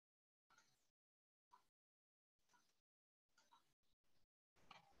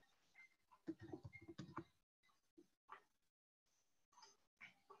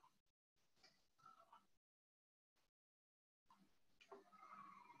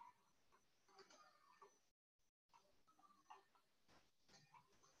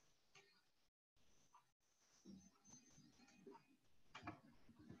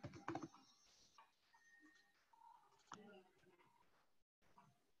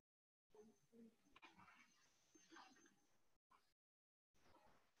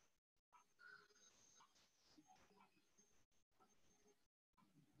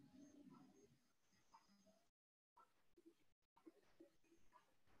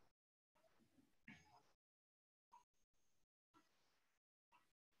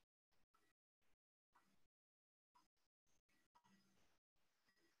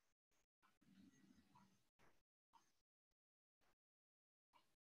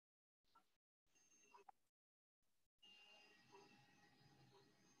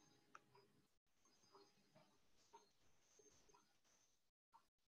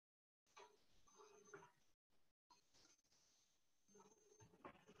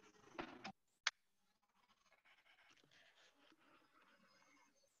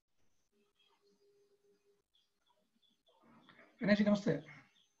Ganesh, namaste.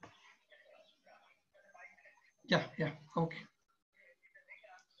 Yeah, okay.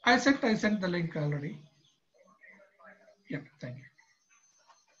 I sent the link already. Yeah, thank you.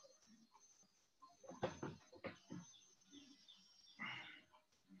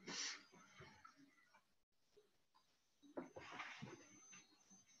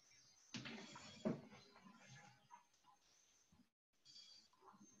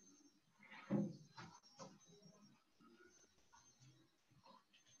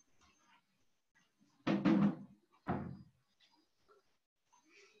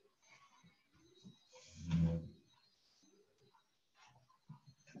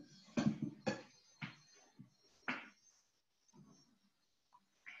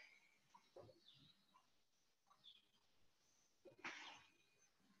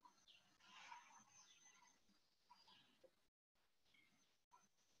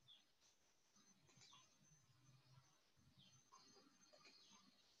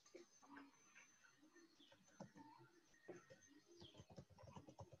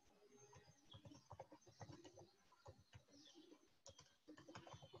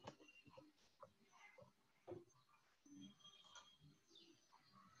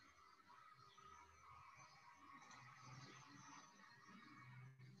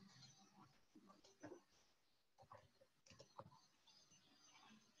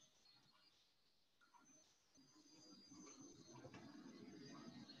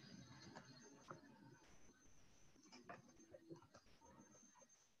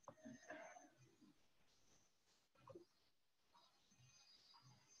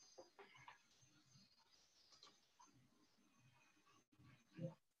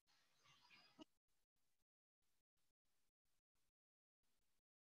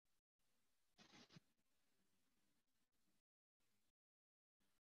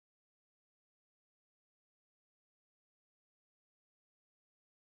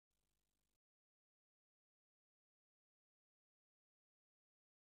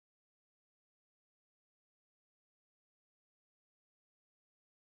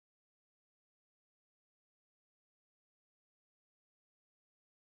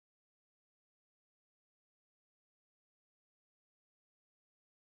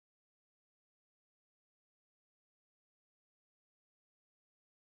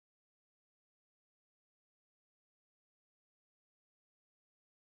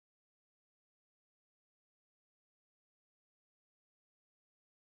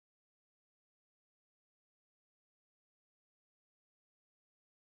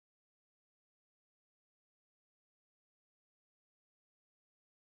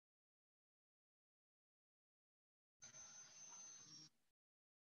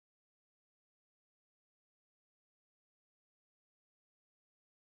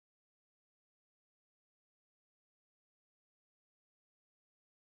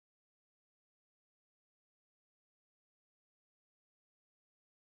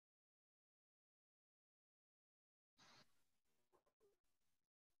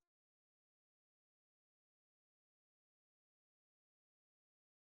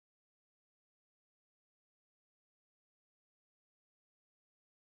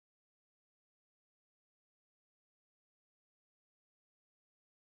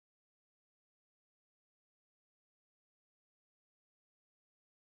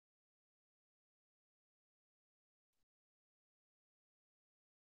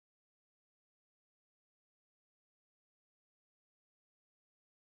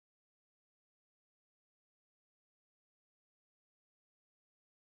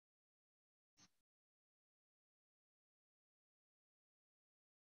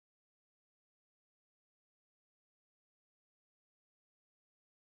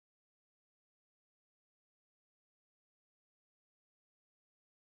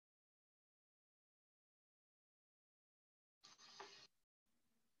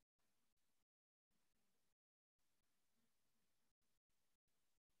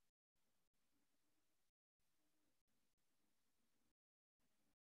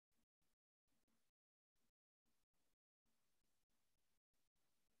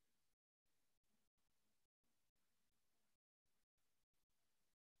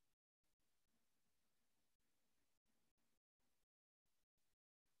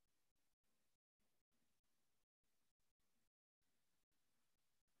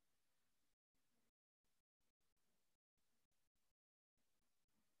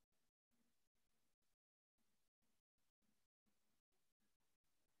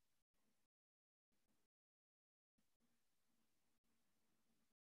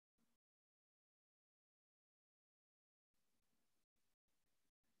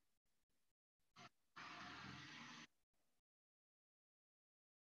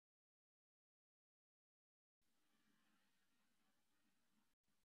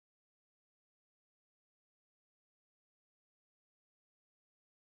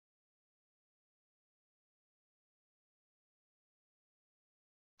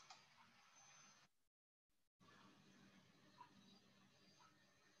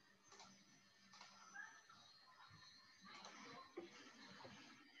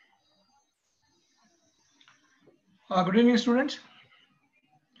 Good evening, students.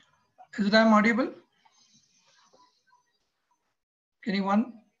 Is it I'm audible?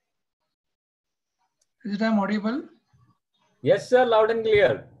 Anyone? Is it I'm audible? Yes, sir. Loud and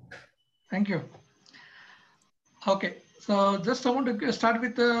clear. Thank you. Okay, so just I want to start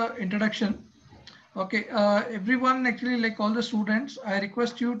with the introduction. Okay, everyone, actually, like all the students, I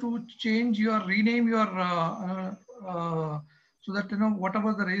request you to rename your so that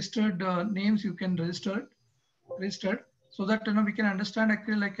whatever the registered names you can registered, so that we can understand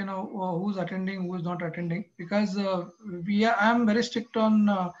actually, like who's attending, who's not attending, because I'm very strict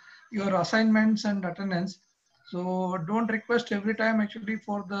on your assignments and attendance. So don't request every time actually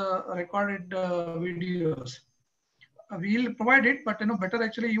for the recorded videos. We'll provide it, but better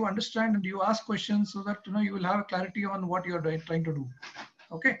actually you understand and you ask questions, so that you will have clarity on what you're trying to do.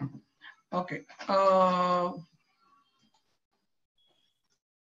 Okay. Okay.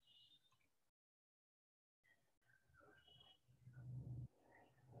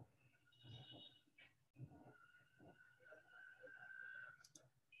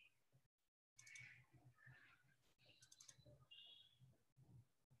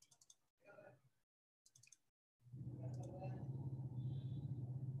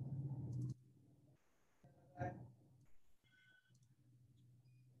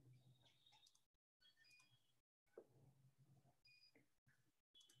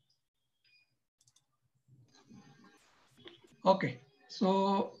 Okay.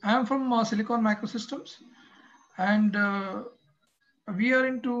 So I'm from Silicon Microsystems, and we are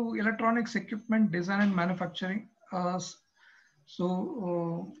into electronics equipment design and manufacturing.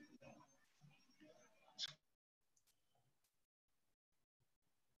 So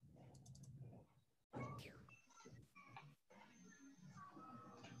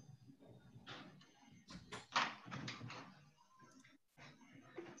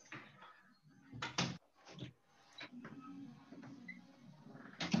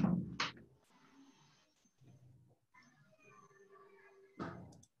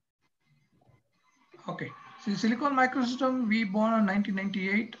okay. So Silicon Microsystem, we born in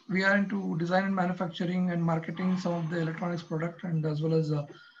 1998. We are into design and manufacturing and marketing some of the electronics product, and as well as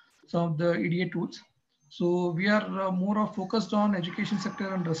some of the EDA tools. So we are more of focused on education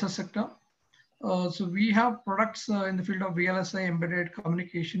sector and research sector. So we have products in the field of VLSI, embedded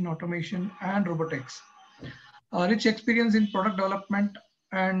communication, automation, and robotics. Rich experience in product development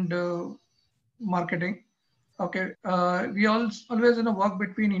and marketing. Okay, we always work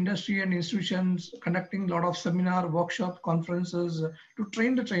between industry and institutions, conducting a lot of seminar, workshop, conferences to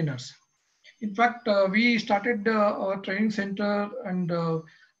train the trainers. In fact, we started our training center, and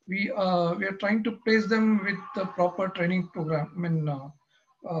we are trying to place them with the proper training program. I mean,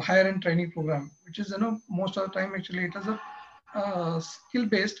 higher end training program, which is most of the time actually it is a skill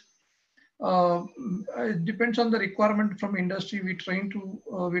based. Uh, it depends on the requirement from industry. We try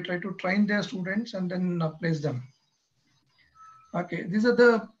to train their students and then place them. Okay, these are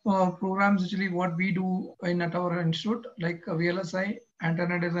the programs actually what we do in at our institute, like VLSI,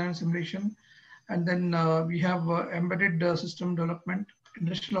 antenna design and simulation, and then we have embedded system development,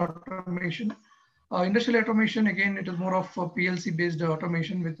 industrial automation. Industrial automation, again, it is more of PLC based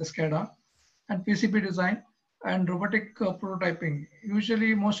automation with the SCADA, and PCB design and robotic prototyping.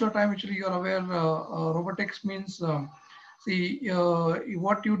 Usually, most of the time, actually, you're aware robotics means see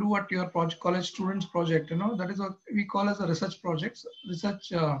what you do at your project, college students project, that is what we call as a research projects,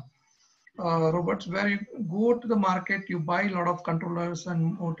 research robots, where you go to the market, you buy a lot of controllers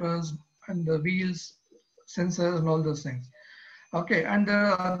and motors and the wheels, sensors and all those things. Okay, and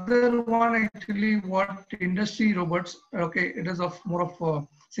the other one actually what industry robots, okay, it is of more of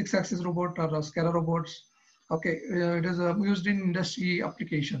 6-axis robot or SCADA robots. Okay, it is used in industry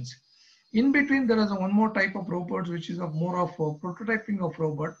applications. In between, there is one more type of robots, which is of more of prototyping of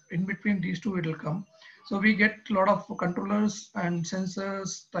robot. In between these two, it will come. So we get a lot of controllers and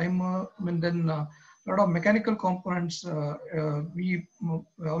sensors, timer, and then a lot of mechanical components we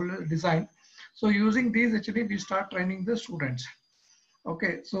design. So using these, actually, we start training the students.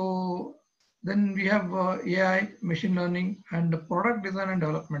 Okay, so then we have AI, machine learning, and product design and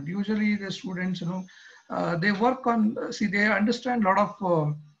development. Usually, the students, they work on. See, they understand a lot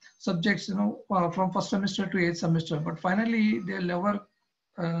of subjects, from first semester to eighth semester. But finally, they'll never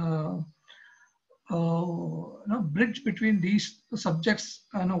bridge between these subjects,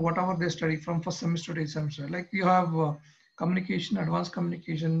 whatever they study from first semester to eighth semester. Like you have communication, advanced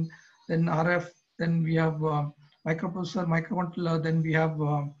communication, then RF, then we have microprocessor, microcontroller, then we have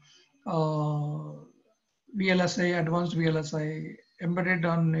VLSI, advanced VLSI, embedded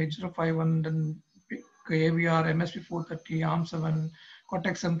on 8051, then AVR, MSP430, ARM7,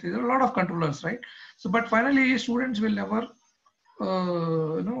 Cortex M3. There are a lot of controllers, right? So, but finally, students will never,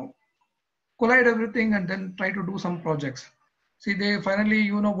 collide everything and then try to do some projects. See, they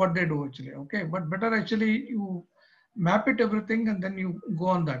finally, what they do actually, okay? But better actually you map it everything and then you go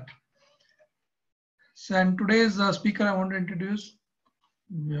on that. So, and today's speaker I want to introduce,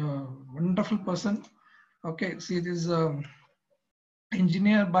 wonderful person. Okay, see, this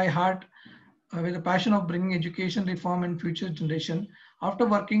engineer by heart, with a passion of bringing education reform and future generation. After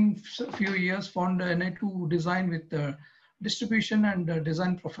working a few years, found NA2 design with distribution and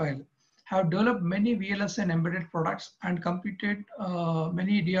design profile. Have developed many VLSI and embedded products and completed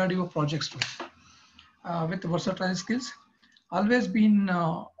many DRDO projects too, with versatile skills. Always been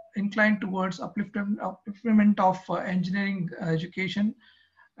inclined towards upliftment of engineering education,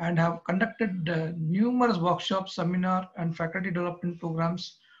 and have conducted numerous workshops, seminar, and faculty development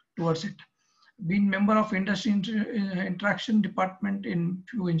programs towards it. Been member of industry interaction department in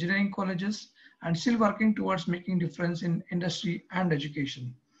few engineering colleges, and still working towards making difference in industry and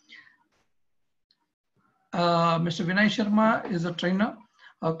education. Mr. Vinay Sharma is a trainer,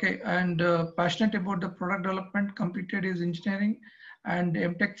 okay, and passionate about the product development. Completed his engineering and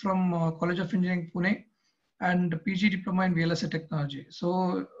MTech from College of Engineering Pune, and PG diploma in VLSI technology.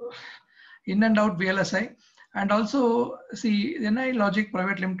 So in and out VLSI. And also, see, NI Logic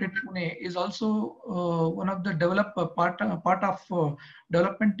Private Limited Pune is also one of the part of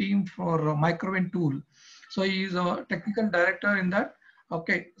development team for MICROWIND tool. So he is a technical director in that.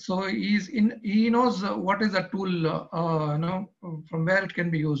 Okay, so he knows what is a tool, from where it can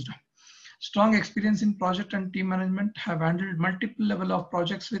be used. Strong experience in project and team management, have handled multiple level of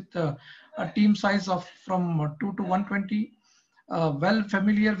projects with a team size of from 2 to 120. Well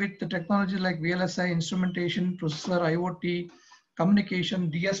familiar with the technology like VLSI, instrumentation, processor, IoT, communication,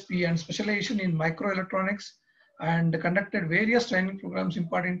 DSP, and specialization in microelectronics, and conducted various training programs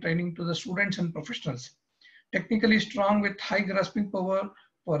imparting training to the students and professionals. Technically strong with high grasping power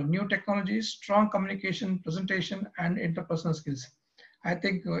for new technologies, strong communication, presentation, and interpersonal skills. I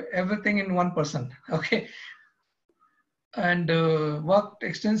think everything in one person, okay? And worked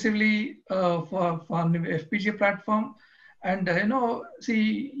extensively for the FPGA platform. And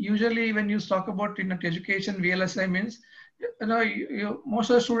see, usually when you talk about education, VLSI means, most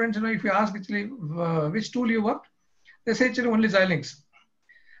of the students, if you ask actually which tool you work, they say actually only Xilinx.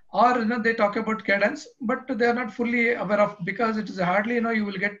 Or they talk about cadence, but they are not fully aware of, because it is hardly you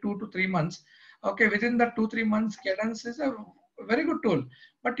will get 2 to 3 months. Okay, within that 2-3 months, cadence is a very good tool,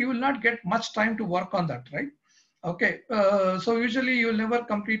 but you will not get much time to work on that, right? Okay, so usually you will never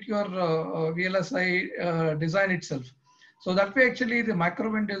complete your VLSI design itself. So that way, actually, the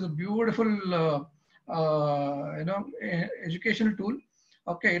MICROWIND is a beautiful, educational tool.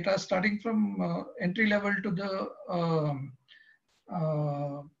 Okay, it is starting from entry level to the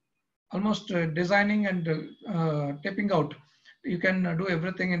almost designing and taping out. You can do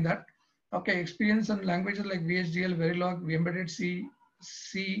everything in that. Okay, experience in languages like VHDL, Verilog, Embedded C,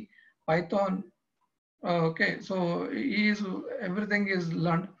 C, Python. Okay, so everything is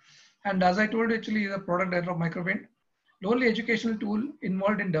learned. And as I told, actually, the product director of MICROWIND, the only educational tool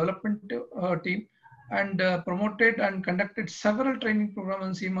involved in development team, and promoted and conducted several training programs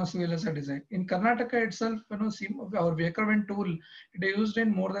on CMOS VLSI design. In Karnataka itself, our MICROWIND tool, it is used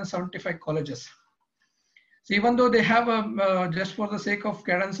in more than 75 colleges. So even though they have just for the sake of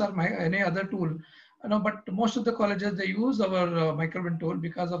cadence or any other tool, but most of the colleges, they use our MICROWIND tool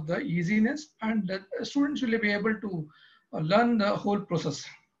because of the easiness, and the students will be able to learn the whole process.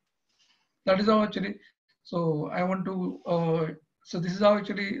 That is how actually. So I want to. So this is how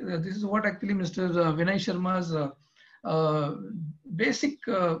actually. This is what actually Mr. Vinay Sharma's basic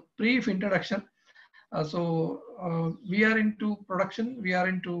brief introduction. We are into production. We are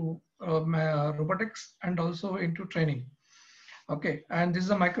into robotics, and also into training. Okay, and this is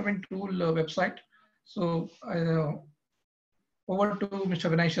a MICROWIND tool website. So over to Mr.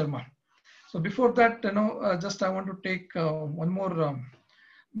 Vinay Sharma. So before that, just I want to take one more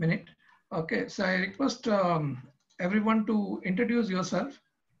minute. Okay, so I request everyone to introduce yourself.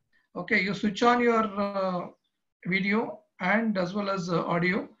 Okay, you switch on your video and as well as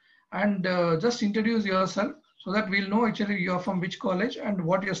audio, and just introduce yourself so that we'll know actually you are from which college and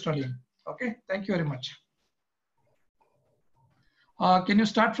what you're studying. Okay, thank you very much. Can you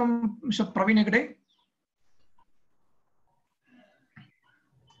start from Mr. Praveen Hegde?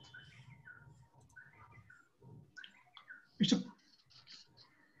 Mr.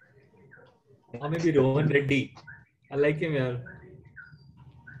 Maybe Rohan Reddy. I like him here.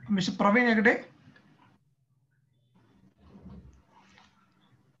 Mr. Praveen Hegde?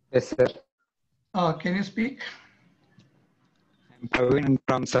 Yes, sir. Can you speak? Praveen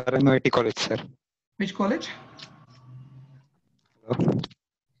from CMOS College, sir. Which college? Hello.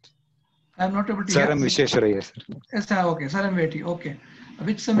 I am not able to Sir, hear. I'm Vishweshwaraya, sir. Yes, okay, sir, I'm waiting. Okay.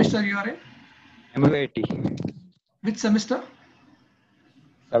 Which semester you are in? MIT. Which semester?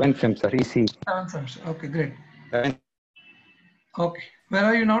 7th sem, sir. EC. Seventh semester. Okay, great. 7th. Okay. Where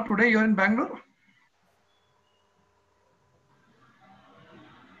are you now today? You're in Bangalore?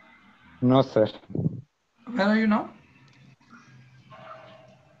 No, sir. Where are you now?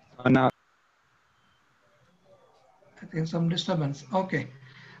 Now, I think some disturbance. Okay.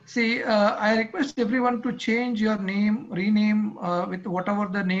 See, I request everyone to change your name, rename with whatever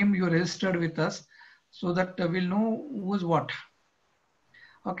the name you registered with us so that we'll know who's what.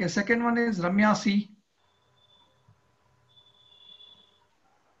 Okay, second one is Ramya C.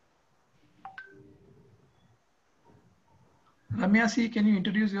 Ramya C, can you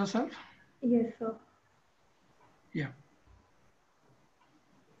introduce yourself? Yes, sir. Yeah.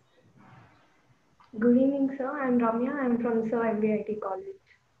 Good evening, sir. I'm Ramya. I'm from Sir MIT College.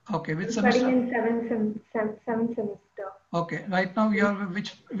 Okay, which I'm studying semester? in seventh semester. Okay, right now you are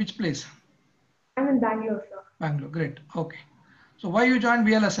which place? I'm in Bangalore, sir. Bangalore, great. Okay. So why you joined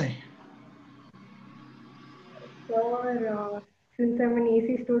VLSI? Sir, since I'm an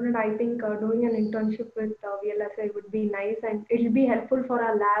AC student, I think doing an internship with VLSI would be nice and it'll be helpful for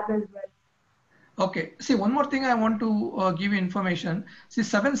our lab as well. Okay. See, one more thing I want to give you information. See,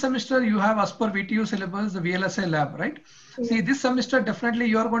 seventh semester you have as per VTU syllabus the VLSI lab, right? Yes. See, this semester definitely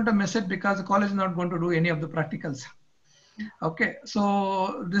you are going to miss it because the college is not going to do any of the practicals. Okay,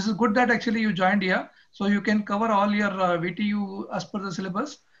 so this is good that actually you joined here, so you can cover all your VTU as per the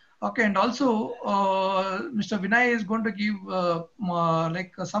syllabus. Okay, and also Mr. Vinay is going to give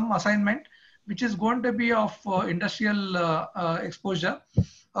some assignment which is going to be of industrial exposure.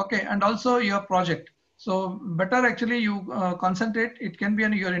 Okay, and also your project. So better actually you concentrate. It can be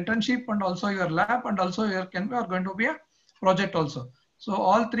on your internship and also your lab and also your are going to be a project also. So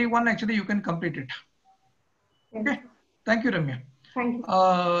all three one actually you can complete it. Yes, Okay, thank you, Ramya. thank you.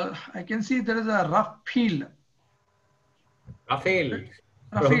 I can see there is a rough field. Rafael.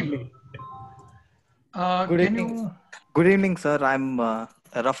 Rafael, Good can evening. you? Good evening, sir. I'm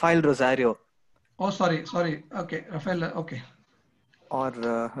Rafael Rosario, Oh, sorry. Okay, Rafael. Okay. or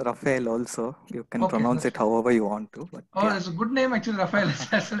Rafael also. You can Okay, pronounce that's it however you want to. But oh, yeah. it's a good name actually, Rafael.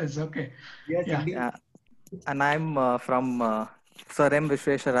 It's okay. Yes, Yeah. indeed. Yeah. And I'm from Sir M.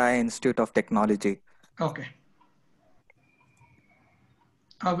 Vishweshwaraya Institute of Technology. Okay.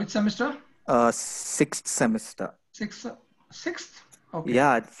 Which semester? Sixth semester. Sixth. Okay.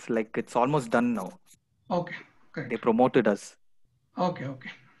 Yeah, it's almost done now. Okay. Great. They promoted us. Okay.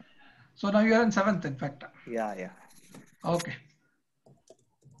 So now you are in seventh, in fact. Yeah. Okay.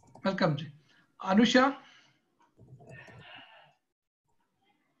 Welcome, Ji. Anusha.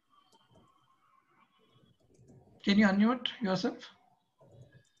 Can you unmute yourself?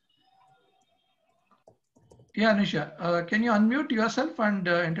 Yeah, Anusha. Can you unmute yourself and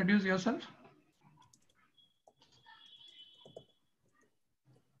introduce yourself?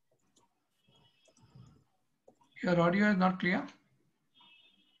 Your audio is not clear.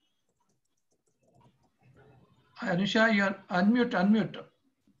 Anusha, you unmute.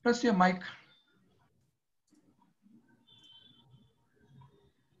 Press your mic.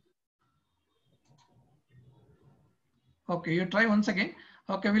 Okay, you try once again.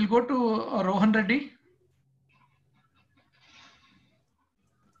 Okay, we'll go to Rohan Reddy.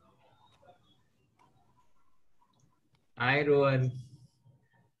 Hi, Rohan.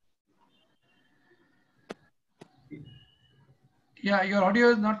 Yeah, your audio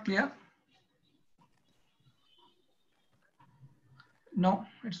is not clear. No,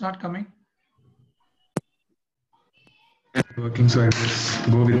 it's not coming. Working, so I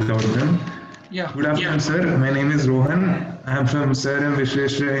just go without them. Yeah. Good afternoon, sir. My name is Rohan. I am from Sir M.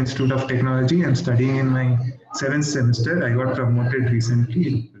 Vishweshwaraya Institute of Technology. I'm studying in my 7th semester. I got promoted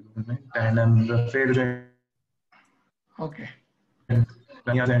recently, and I'm Rafael. Okay. And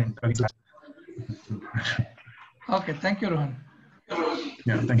Okay, thank you, Rohan.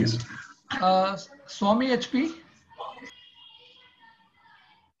 yeah, thank you, sir. Swami HP.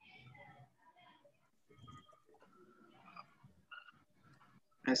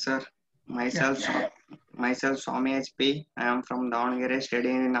 Yes, sir. Myself, Swami HP. I am from Davangere,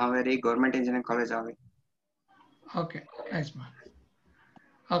 studying in Haveri Government Engineering College, Haveri. Okay, nice man.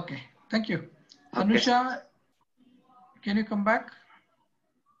 Okay, thank you. Okay. Anusha, can you come back?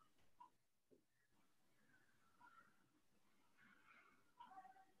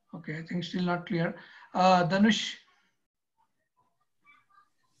 Okay, I think still not clear. Dhanush.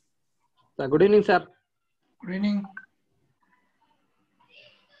 Good evening, sir. Good evening.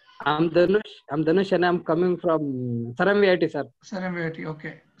 I'm Dhanush. I'm Dhanush and I'm coming from Saram VIT, sir. Saram VIT,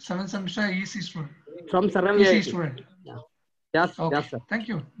 okay. 7th semester EC student. From Saram EC VIT. student. Yeah. Yes, Okay. yes, sir. Thank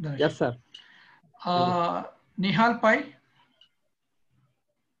you, Dhanush. Yes, sir. Nihal Pai.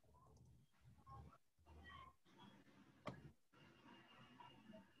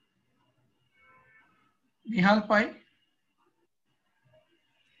 Nihal Pai.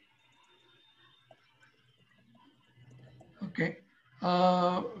 Okay.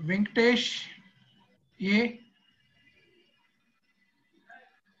 Venkatesh A.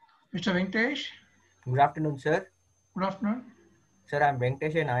 Mr. Venkatesh. Good afternoon, sir. Good afternoon. Sir, I'm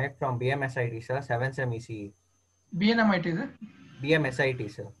Venkatesh Nayak from BMSIT, sir, 7th Sem ECE. BNMIT, is it?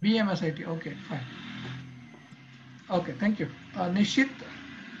 BMSIT, sir. BMSIT, okay, fine. Okay, thank you. Nishit.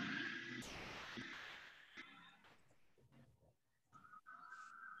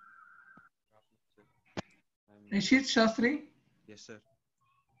 Nishit Shastri. Yes, sir.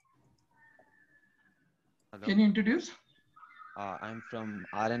 Hello. Can you introduce? I'm from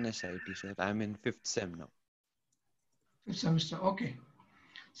RNSIT, sir. I'm in 5th sem now. 5th semester, okay.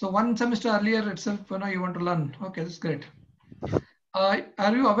 So one semester earlier itself, you want to learn. Okay, that's great.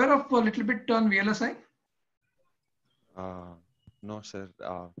 Are you aware of a little bit on VLSI? No, sir.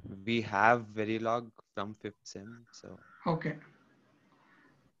 We have Verilog from 5th sem, so. Okay.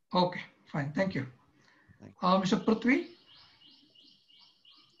 Okay, fine. Thank you. Mr. Prithvi.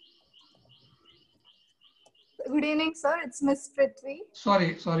 Good evening, sir. It's Miss Prithvi.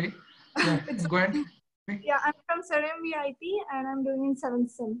 Sorry. Yeah, go ahead. Yeah, I'm from Saram VIT and I'm doing in 7th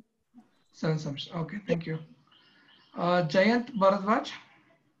sem. 7th semester. Okay, thank you. Jayant Bharadwaj.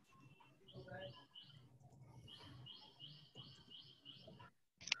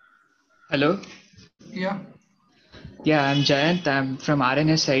 Hello. Yeah. Yeah, I'm Jayant. I'm from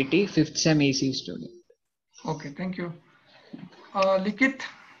RNSIT, 5th sem EC student. Okay, thank you. Likit.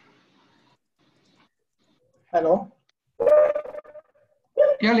 Hello.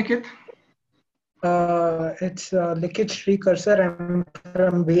 Yeah, Likit. It's Likit Shrikar, sir. I'm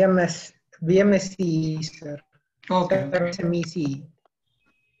from BMSC, sir. Okay. MEC.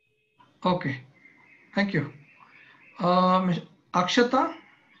 Okay. Thank you. Akshata.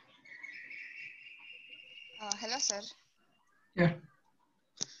 Hello, sir. Yeah.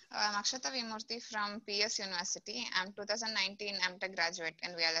 I'm Akshata Vimurthy from PS University. I'm 2019 MTech graduate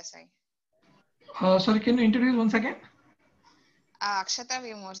in VLSI. Sorry, can you introduce once again? Akshata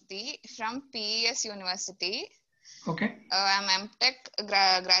Vimurthy from PES University. Okay. I'm MTech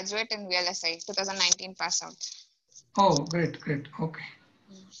graduate in VLSI, 2019 pass out. Oh, great. Okay.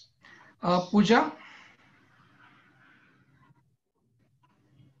 Pooja.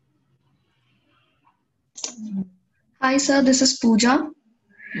 Hi, sir. This is Pooja.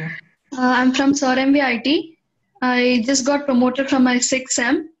 Yeah. I'm from SRMVIT. I just got promoted from my 6th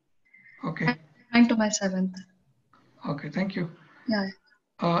sem. Okay. And to my 7th. Okay, thank you. Yeah.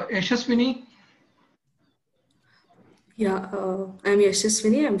 Yashaswini. Yeah, I'm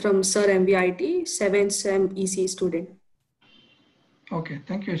Yashaswini. I'm from Sir MVIT, 7th Sem EC student. Okay,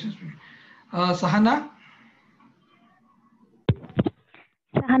 thank you, Yashaswini. Sahana.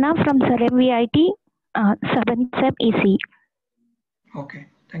 Sahana from Sir MVIT, 7th Sem EC. Okay,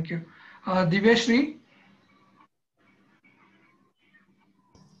 thank you. Diveshri.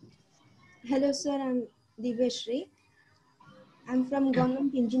 Hello, sir. I'm Diveshri. I'm from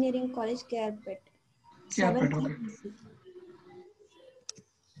Government Engineering College, Kerpet. Kerpet, okay.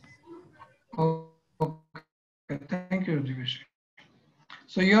 Okay, thank you, Diveshri.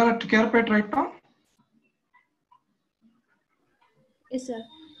 So you are at Kerpet right now? Yes, sir.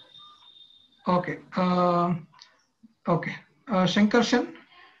 Okay. Okay. Shankarshan.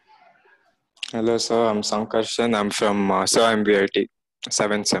 Hello, sir. I'm Sankarshan. I'm from Sir MVIT,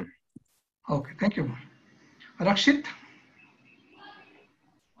 7th Sem. Okay, thank you. Rakshit.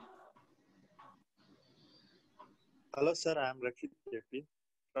 Hello, sir. I'm Rakshit Jetty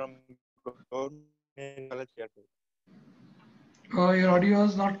from Government College, Kerala. Your audio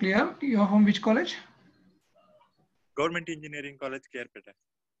is not clear. You're from which college? Government Engineering College, Kerala.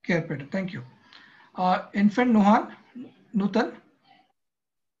 Kerpet, thank you. Infant Nutan.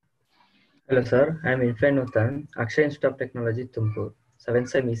 Hello, sir. I'm Infant Nutan, Akshay Institute of Technology, Tumpur, 7th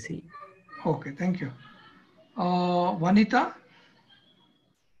Sem EC. Okay, thank you. Vanita.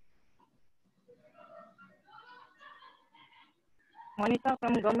 Monica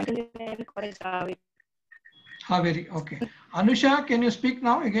from Government Engineering College, Haveri. Haveri, okay. Anusha, can you speak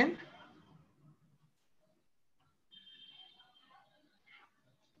now again?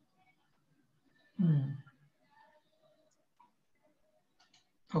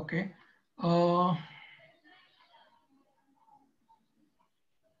 Okay.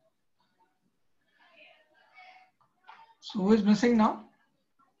 So who is missing now?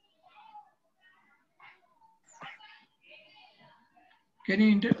 Can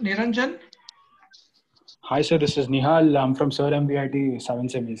you Niranjan? Hi, sir. This is Nihal. I'm from Sir MVIT 7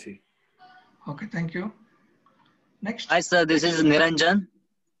 EC. Okay, thank you. Next. Hi, sir. This is Niranjan.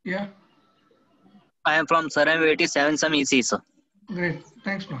 Yeah. I am from Sir MVIT 7 EC, sir. Great.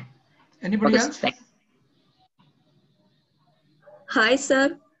 Thanks, man. Anybody else? Hi,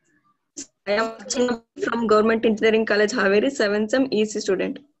 sir. I am Archana from Government Engineering College, Haveri, 7th Sem EC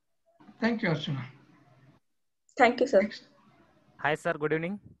student. Thank you, Archana. Thank you, sir. Next. Hi, sir. Good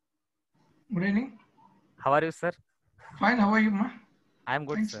evening. Good evening. How are you, sir? Fine. How are you, ma? I am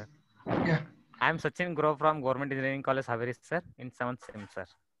good, Thanks. sir. Yeah. I am Sachin Grove from Government Engineering College, Haveri, sir, in 7th Sem, sir.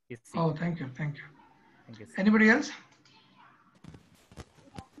 EC. Oh, thank you. Thank you. Thank you, sir. Anybody else?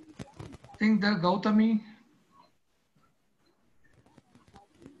 I think the Gautami.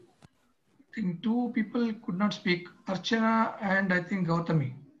 I think two people could not speak, Archana and I think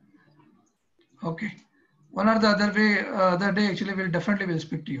Gautami. Okay. One or the other day actually will definitely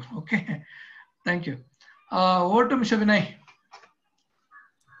speak to you. Okay. Thank you. Over to Mr. Vinay.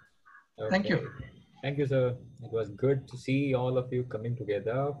 Thank you. Thank you, sir. It was good to see all of you coming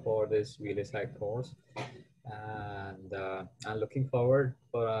together for this VLSI course. And I'm looking forward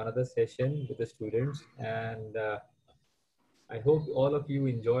for another session with the students. And I hope all of you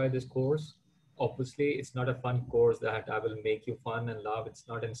enjoy this course. Obviously, it's not a fun course that I will make you fun and laugh. It's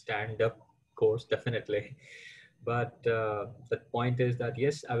not a stand-up course, definitely. But the point is that,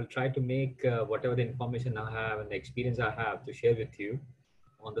 yes, I will try to make whatever the information I have and the experience I have to share with you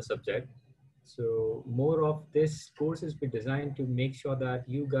on the subject. So more of this course has been designed to make sure that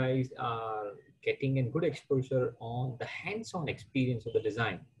you guys are getting a good exposure on the hands-on experience of the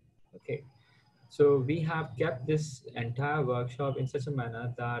design. Okay. So we have kept this entire workshop in such a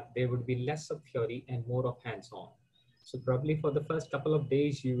manner that there would be less of theory and more of hands-on. So probably for the first couple of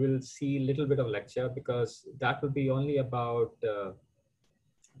days, you will see a little bit of lecture because that will be only about the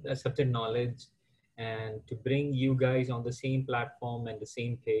subject knowledge and to bring you guys on the same platform and the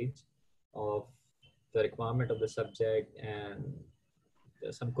same page of the requirement of the subject and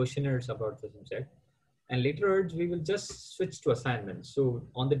some questionnaires about the subject. And later we will just switch to assignments. So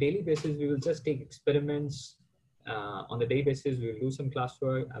on the daily basis, we will just take experiments. On the day basis, we will do some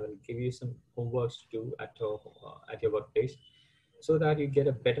classwork. I will give you some homeworks to do at your workplace so that you get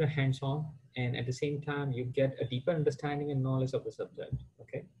a better hands-on and at the same time, you get a deeper understanding and knowledge of the subject.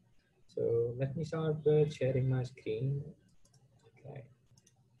 Okay. So let me start with sharing my screen. Okay.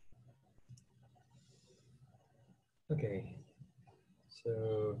 Okay.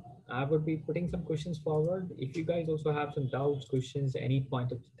 So I would be putting some questions forward. If you guys also have some doubts, questions, any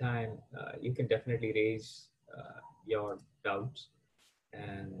point of time, you can definitely raise your doubts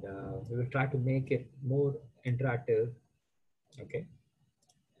and we will try to make it more interactive. Okay.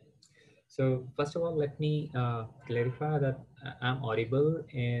 So first of all, let me clarify that I'm audible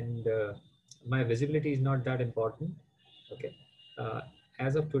and my visibility is not that important. Okay.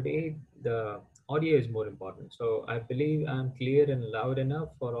 As of today, the audio is more important. So I believe I'm clear and loud enough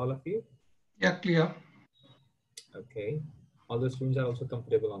for all of you. Yeah, clear. Okay. All the students are also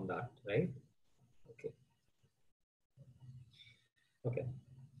comfortable on that, right? Okay. Okay.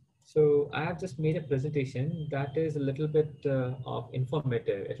 So I have just made a presentation that is a little bit of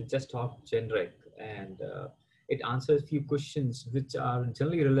informative. It will just talk generic and it answers a few questions which are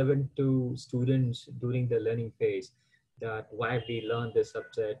generally relevant to students during the learning phase. That why we learn this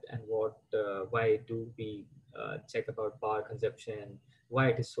subject and what, why do we check about power consumption, why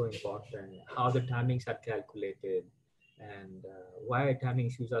it is so important, how the timings are calculated, and why timing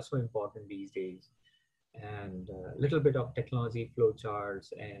issues are so important these days, and a little bit of technology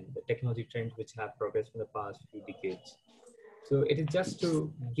flowcharts and the technology trends which have progressed in the past few decades. So it is just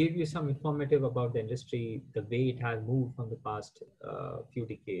to give you some informative about the industry, the way it has moved from the past few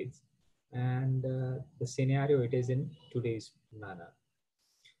decades, and the scenario it is in today's manner.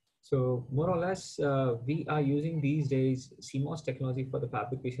 So more or less, we are using these days CMOS technology for the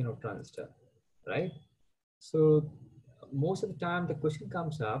fabrication of transistor, right? So most of the time the question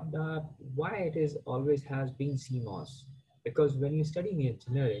comes up that why it is always has been CMOS, because when you study in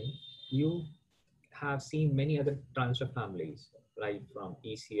engineering, you have seen many other transistor families, right? From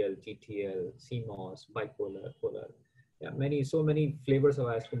ECL, TTL, CMOS, bipolar, polar. Yeah, so many flavors of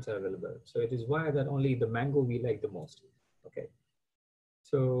ice creams are available. So it is why that only the mango we like the most. Okay.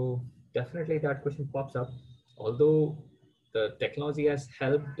 So definitely that question pops up. Although the technology has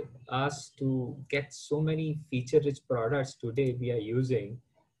helped us to get so many feature-rich products today we are using,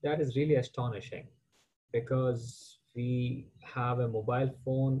 that is really astonishing. Because We have a mobile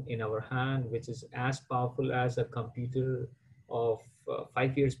phone in our hand, which is as powerful as a computer of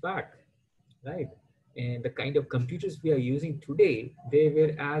 5 years back, right? And the kind of computers we are using today, they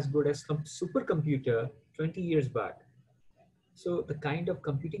were as good as some supercomputer 20 years back. So the kind of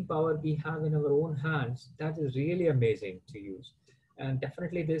computing power we have in our own hands, that is really amazing to use. And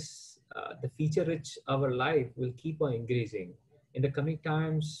definitely this, the feature rich our life will keep on increasing. In the coming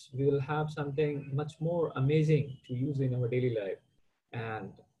times, we will have something much more amazing to use in our daily life.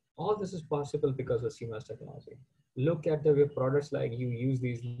 And all this is possible because of CMOS technology. Look at the way products like you use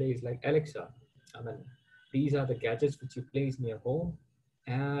these days, like Alexa. I mean, these are the gadgets which you place in your home,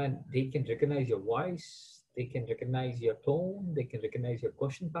 and they can recognize your voice, they can recognize your tone, they can recognize your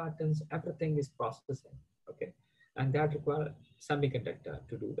question patterns, everything is processing, okay? And that requires semiconductor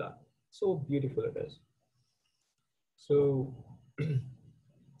to do that. So beautiful it is. So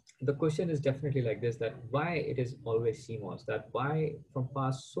the question is definitely like this, that why it is always CMOS, that why from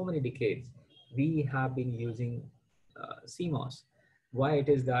past so many decades, we have been using CMOS, why it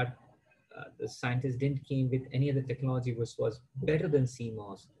is that the scientists didn't came with any other technology which was better than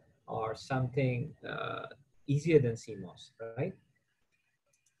CMOS or something easier than CMOS, right?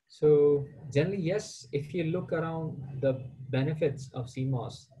 So generally, yes, if you look around the benefits of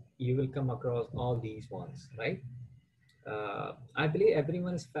CMOS, you will come across all these ones, right? I believe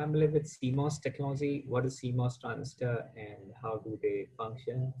everyone is familiar with CMOS technology. What is CMOS transistor and how do they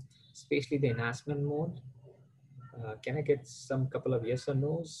function, especially the enhancement mode? Can I get some couple of yes or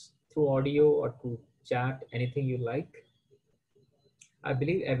no's through audio or through chat, anything you like? I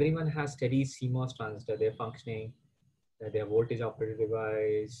believe everyone has studied CMOS transistor. They're functioning, their voltage operated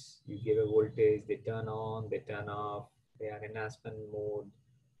device, you give a voltage, they turn on, they turn off, they are enhancement mode.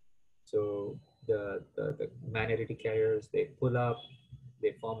 So the magnetic carriers, they pull up,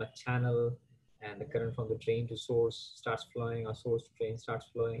 they form a channel, and the current from the drain to source starts flowing, or source to drain starts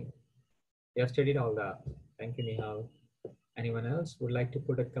flowing. You have studied all that. Thank you, Nihal. Anyone else would like to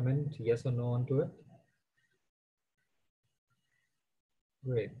put a comment, yes or no, onto it?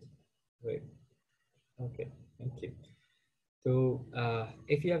 Great, great. Okay, thank you. So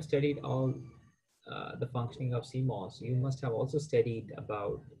if you have studied all the functioning of CMOS, you must have also studied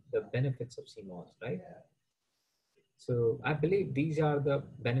about the benefits of CMOS, right? So I believe these are the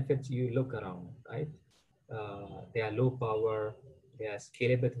benefits you look around, right? They are low power, they are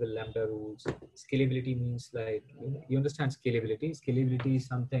scalable with lambda rules. Scalability means like, you understand scalability. Scalability is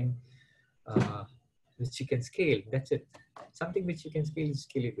something which you can scale, that's it. Something which you can scale is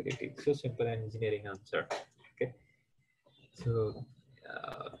scalability. So simple an engineering answer, okay? So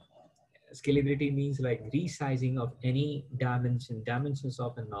scalability means like resizing of any dimensions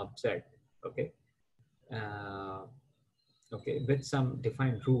of an object, okay? Okay, with some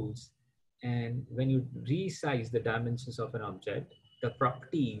defined rules. And when you resize the dimensions of an object, the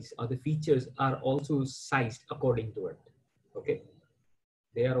properties or the features are also sized according to it, okay?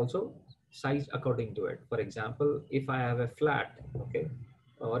 They are also sized according to it. For example, if I have a flat, okay,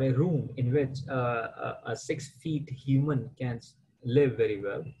 or a room in which a 6 feet human can live very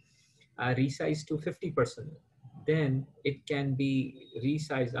well, I resize to 50%, then it can be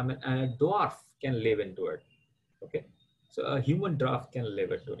resized. I mean, a dwarf can live into it, okay? So a human dwarf can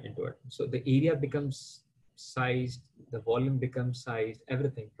live into it. So the area becomes sized, the volume becomes sized,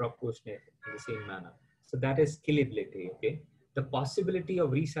 everything proportionate in the same manner. So that is scalability, okay? The possibility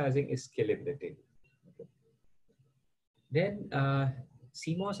of resizing is scalability. Okay. Then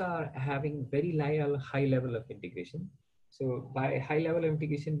CMOS are having very high level of integration. So by high level of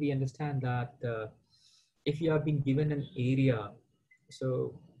integration, we understand that if you have been given an area,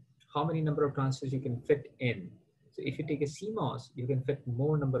 so how many number of transistors you can fit in. So if you take a CMOS, you can fit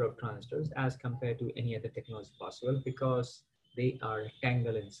more number of transistors as compared to any other technology possible, because they are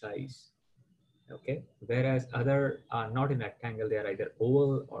rectangle in size. Okay, whereas other are not in rectangle, they are either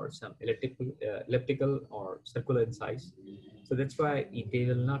oval or some elliptical or circular in size. So that's why they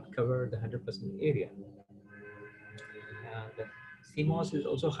will not cover the 100% area. And CMOS is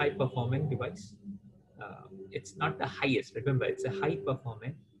also high performing device. It's not the highest, remember, it's a high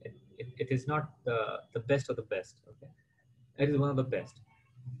performing. It is not the best of the best. Okay, it is one of the best.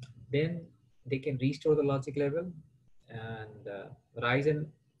 Then they can restore the logic level, and rise and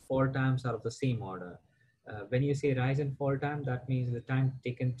fall times are of the same order. When you say rise and fall time, that means the time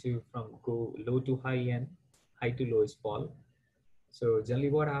taken to from go low to high and high to low is fall. So generally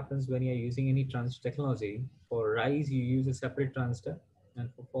what happens when you're using any transistor technology, for rise you use a separate transistor, and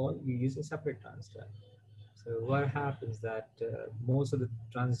for fall you use a separate transistor. So what happens that most of the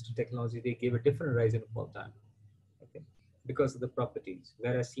transistor technology, they give a different rise and fall time, okay, because of the properties.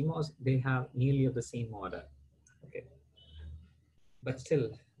 Whereas CMOS, they have nearly of the same order, okay. But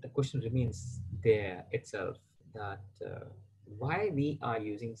still, the question remains there itself that why we are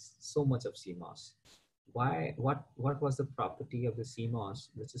using so much of CMOS? Why? What was the property of the CMOS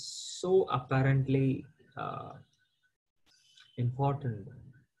which is so apparently important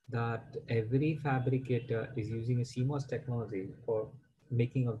that every fabricator is using a CMOS technology for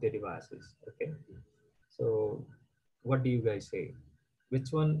making of their devices? Okay, so what do you guys say?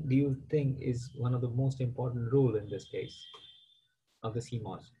 Which one do you think is one of the most important role in this case of the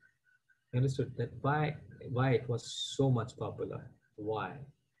CMOS? You understood that why it was so much popular? Why?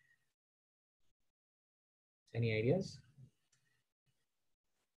 Any ideas?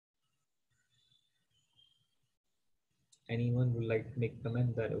 Anyone would like to make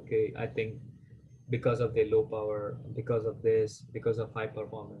comment that okay, I think because of their low power, because of this, because of high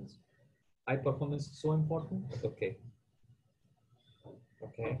performance. High performance is so important. Okay.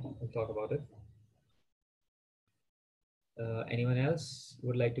 Okay, we'll talk about it. Anyone else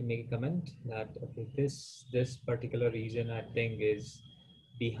would like to make a comment that okay, this particular reason I think is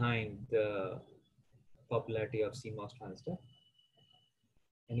behind the popularity of CMOS transistor?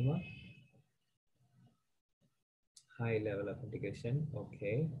 Anyone? High level of integration.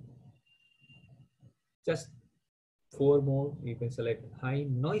 Okay. Just 4 more. You can select high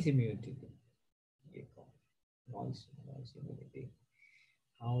noise immunity. Noise immunity.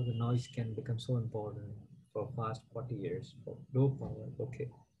 How the noise can become so important for past 40 years for low power. Okay.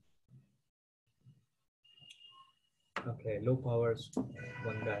 Okay, low powers.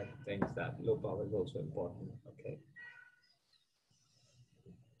 One guy thinks that low power is also important. Okay.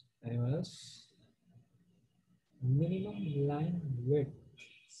 Anyone else? Minimum line width,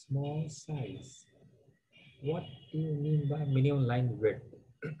 small size. What do you mean by minimum line width?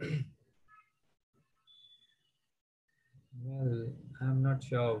 Well, I'm not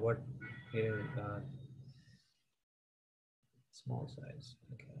sure what is small size.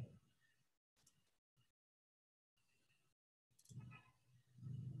 Okay.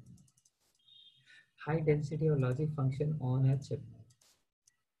 High density or logic function on a chip.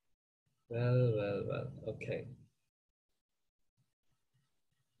 Well. Okay.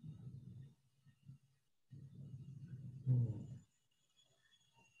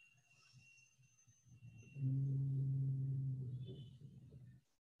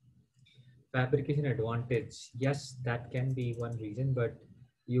 Fabrication advantage. Yes, that can be one reason, but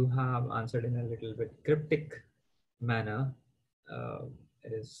you have answered in a little bit cryptic manner.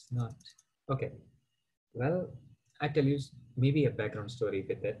 It is not. Okay. Well, I tell you maybe a background story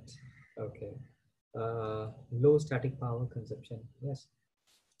with it. Okay. Low static power consumption. Yes.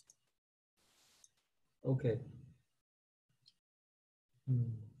 Okay.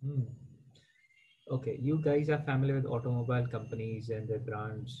 Okay, you guys are familiar with automobile companies and their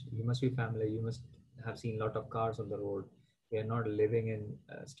brands. You must be familiar. You must have seen a lot of cars on the road. We are not living in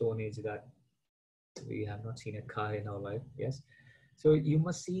a stone age that we have not seen a car in our life. Yes. So you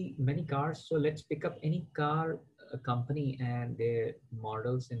must see many cars. So let's pick up any car company and their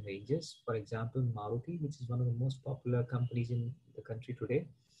models and ranges. For example, Maruti, which is one of the most popular companies in the country today.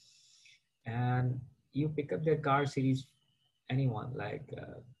 And you pick up their car series, anyone like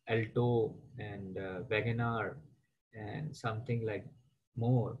Alto and Wagoner and something like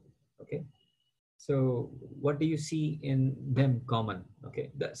more. Okay. So what do you see in them common?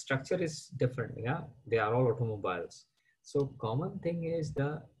 Okay. The structure is different. Yeah. They are all automobiles. So common thing is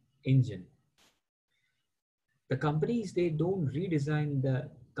the engine. The companies, they don't redesign the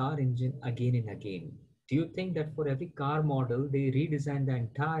car engine again and again. Do you think that for every car model, they redesign the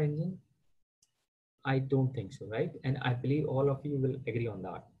entire engine? I don't think so, right? And I believe all of you will agree on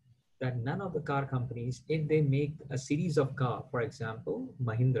that. That none of the car companies, if they make a series of car, for example,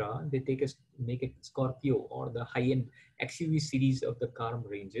 Mahindra, they make a Scorpio or the high-end XUV series of the car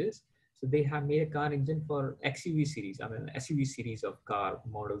ranges. So they have made a car engine for XUV series, I mean SUV series of car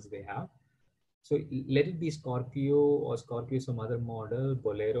models they have. So let it be Scorpio or Scorpio some other model,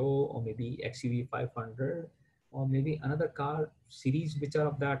 Bolero, or maybe XUV 500, or maybe another car series which are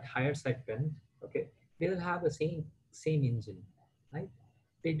of that higher segment. Okay, they will have the same engine, right?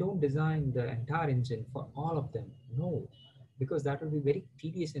 They don't design the entire engine for all of them. No, because that will be very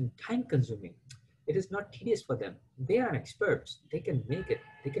tedious and time consuming. It is not tedious for them. They are experts. They can make it.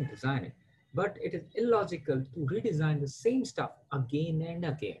 They can design it. But it is illogical to redesign the same stuff again and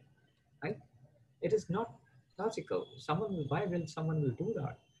again, right? It is not logical. Why will someone will do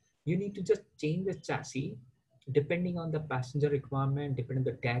that? You need to just change the chassis depending on the passenger requirement, depending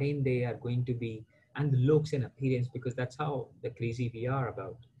on the terrain they are going to be, and the looks and appearance, because that's how the crazy we are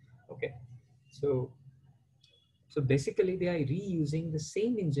about. Okay, so basically they are reusing the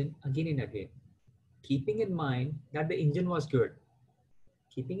same engine again and again, keeping in mind that the engine was good.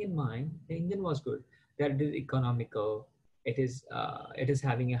 keeping in mind the engine was good, that it is economical, it is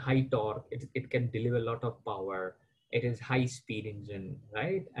having a high torque, it can deliver a lot of power, it is high speed engine,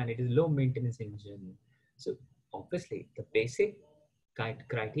 right? And it is low maintenance engine. So obviously the basic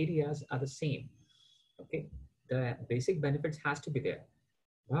criteria are the same. Okay, the basic benefits has to be there,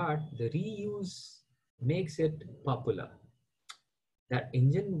 but the reuse makes it popular. That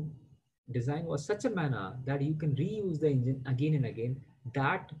engine design was such a manner that you can reuse the engine again and again.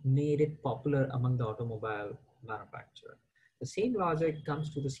 That made it popular among the automobile manufacturer. The same logic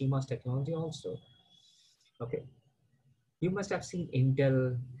comes to the CMOS technology also. Okay, you must have seen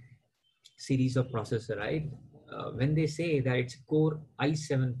Intel series of processor, right? When they say that it's Core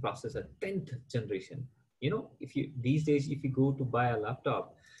i7 processor, 10th generation. You know, if you these days, if you go to buy a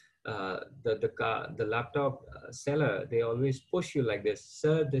laptop, the laptop seller, they always push you like this,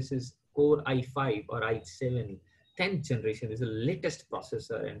 sir, this is Core i5 or i7, 10th generation. This is the latest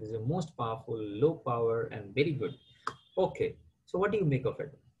processor and this is the most powerful, low power and very good. Okay, so what do you make of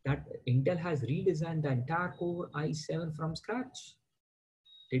it? That Intel has redesigned the entire Core i7 from scratch.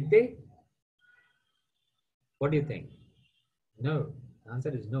 Did they? What do you think? No. The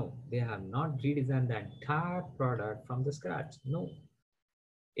answer is no. They have not redesigned the entire product from the scratch. No.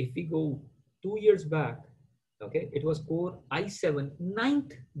 If we go 2 years back, okay, it was Core i7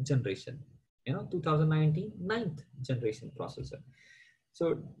 9th generation. 2019 9th generation processor.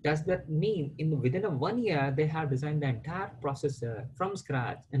 So does that mean within a 1 year they have designed the entire processor from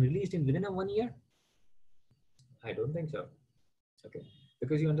scratch and released in within a 1 year? I don't think so. Okay,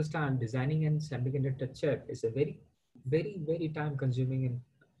 because you understand designing and semiconductor chip is a very time consuming and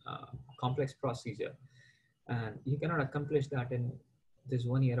complex procedure, and you cannot accomplish that in this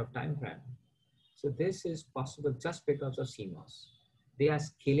 1 year of time frame. So this is possible just because of CMOS. They are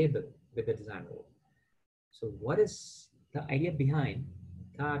scalable with the design rule. So what is the idea behind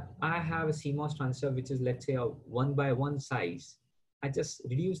that? I have a CMOS transistor which is, let's say, a 1:1 size. I just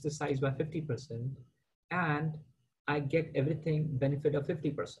reduce the size by 50% and I get everything benefit of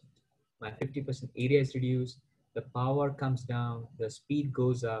 50%. My 50% area is reduced, the power comes down, the speed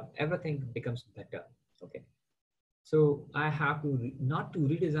goes up, everything becomes better. Okay, so I have to not to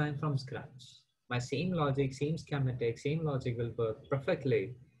redesign from scratch. My same logic, same schematic, same logic will work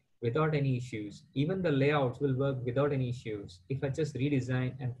perfectly without any issues. Even the layouts will work without any issues if I just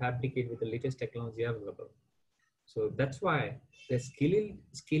redesign and fabricate with the latest technology available. So that's why the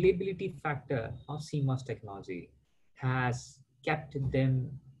scalability factor of CMOS technology has kept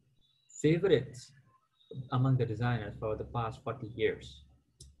them favorites among the designers for the past 40 years.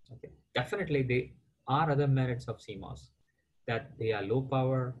 Okay. Definitely, there are other merits of CMOS, that they are low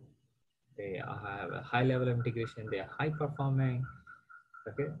power, they have a high level of integration, they are high performing.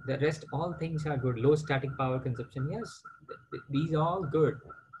 Okay, the rest all things are good. Low static power consumption, yes, these are all good.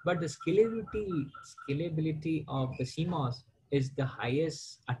 But the scalability of the CMOS is the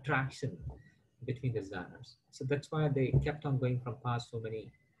highest attraction between the designers. So that's why they kept on going from past so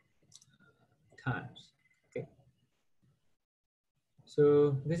many times. Okay.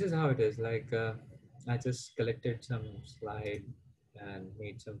 So this is how it is. Like I just collected some slide and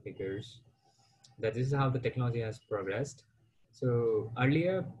made some figures. That this is how the technology has progressed. So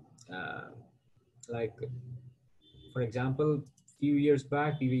earlier, like for example, few years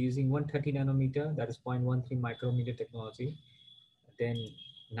back, we were using 130 nanometer, that is 0.13 micrometer technology. Then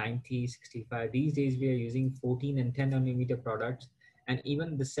 90, 65. These days we are using 14 and 10 nanometer products, and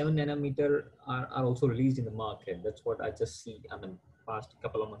even the 7 nanometer are also released in the market. That's what I just see. I mean, past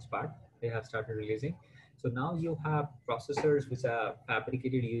couple of months back, they have started releasing. So now you have processors which are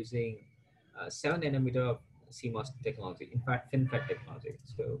fabricated using 7 nanometer of CMOS technology, in fact, FinFET technology.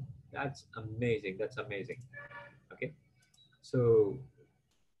 So that's amazing. That's amazing. Okay. So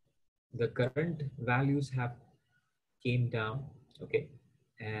the current values have came down. Okay.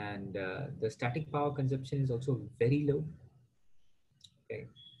 And the static power consumption is also very low. Okay.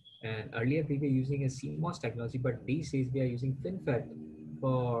 And earlier we were using a CMOS technology, but these days we are using FinFET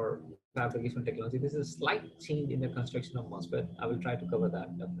for fabrication technology. This is a slight change in the construction of MOSFET. I will try to cover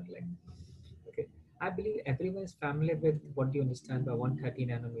that definitely. Okay. I believe everyone is familiar with what you understand by 130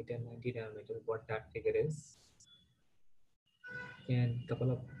 nanometer, 90 nanometer, what that figure is. Can a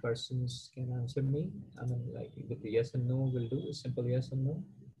couple of persons can answer me? I mean, like with the yes and no will do, simple yes and no.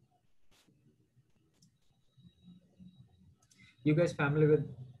 You guys familiar with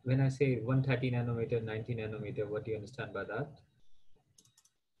when I say 130 nanometer, 90 nanometer, what do you understand by that?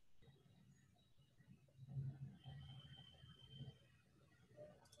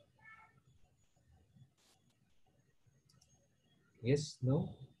 Yes, no,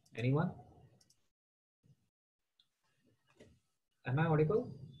 anyone? Am I audible?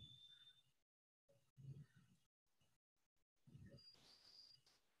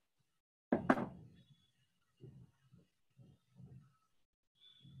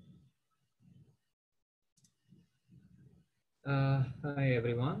 Hi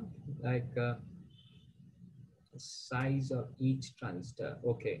everyone. Size of each transistor.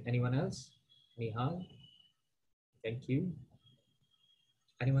 Okay. Anyone else? Nihal. Thank you.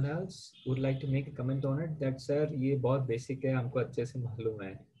 Anyone else would like to make a comment on it? That sir, ये बहुत basic है, हमको अच्छे से मालूम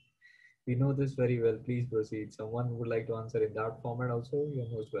है. We know this very well. Please proceed. Someone would like to answer in that format also. You're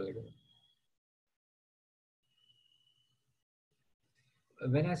most welcome.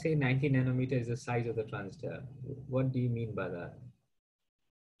 When I say 90 nanometer is the size of the transistor, what do you mean by that?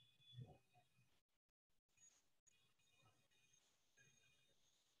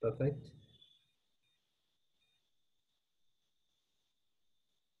 Perfect.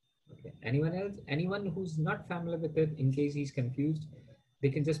 Okay. Anyone else? Anyone who's not familiar with it, in case he's confused, they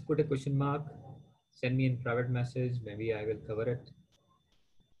can just put a question mark, send me in private message. Maybe I will cover it.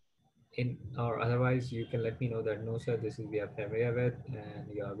 Or otherwise, you can let me know that no, sir, this is we are familiar with, and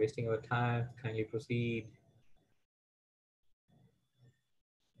you are wasting our time. Kindly proceed.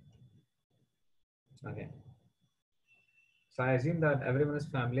 Okay. So I assume that everyone is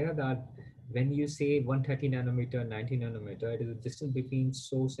familiar that when you say 130 nanometer, 90 nanometer, it is a distance between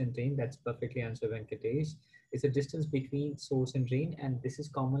source and drain. That's perfectly answered, Venkatesh. It's a distance between source and drain, and this is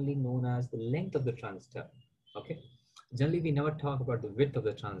commonly known as the length of the transistor. Okay. Generally, we never talk about the width of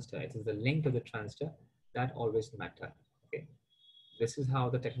the transistor. It is the length of the transistor that always matter. Okay. This is how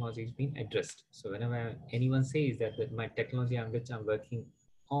the technology is being addressed. So whenever anyone says that my technology on which I'm working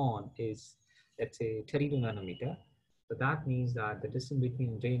on is, let's say, 32 nanometer, so that means that the distance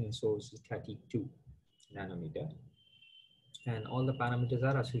between drain and source is 32 nanometer, and all the parameters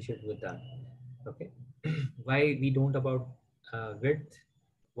are associated with that. Okay. Why we don't about width?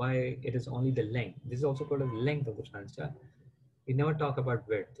 Why it is only the length? This is also called as length of the transistor. We never talk about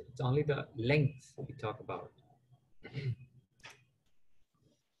width. It's only the length we talk about.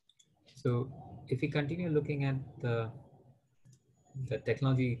 So if we continue looking at the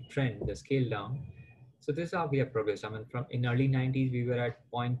technology trend, the scale down, so this is how we have progressed. I mean, from in early 90s, we were at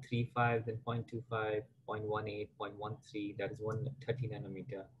 0.35, then 0.25, 0.18, 0.13, that is 130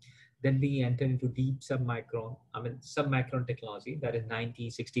 nanometer. Then we enter into deep submicron, submicron technology, that is 90,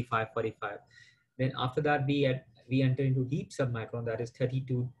 65, 45. Then after that, we enter into deep submicron, that is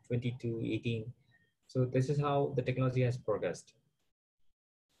 32, 22, 18. So this is how the technology has progressed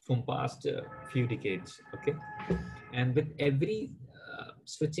from past few decades. Okay. And with every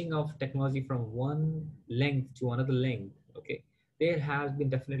switching of technology from one length to another length, okay, there has been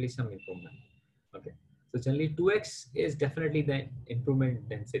definitely some improvement. Okay. So generally 2x is definitely the improvement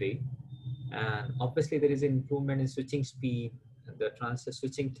density. And obviously there is an improvement in switching speed, the transistor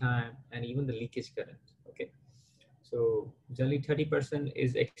switching time, and even the leakage current. Okay. So generally 30%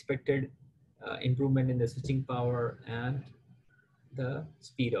 is expected improvement in the switching power and the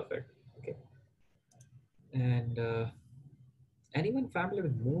speed of it. Okay. And anyone familiar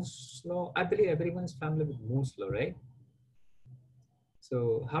with Moore's law? I believe everyone is familiar with Moore's law, right?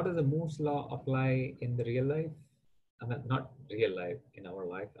 So how does the Moore's law apply in the real life? I mean, not real life, in our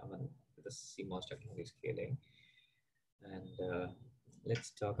life. I mean, the CMOS technology scaling. And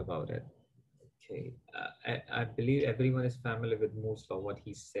let's talk about it. Okay, I believe everyone is familiar with Moore's law, what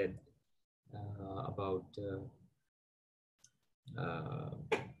he said about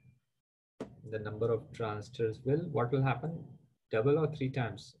the number of transistors what will happen? Double or 3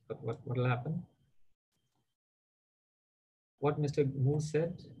 times? What will happen? What Mr. Moore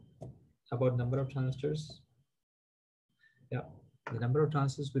said about number of transistors? Yeah, the number of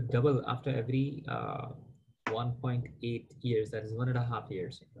transistors will double after every 1.8 years. That is 1.5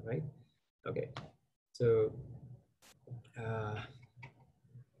 years, right? Okay, so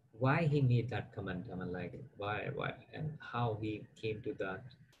why he made that comment? I mean, like why, and how he came to that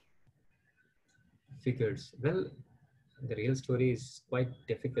figures. Well, the real story is quite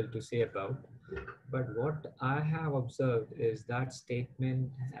difficult to say about, but what I have observed is that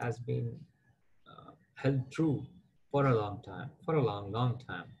statement has been held true for a long time, for a long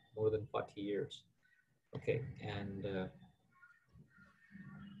time, more than 40 years. Okay, and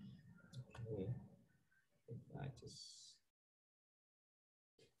I just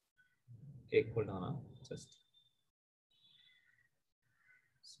hold on, just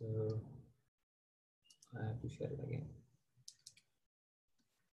so I have to share it again.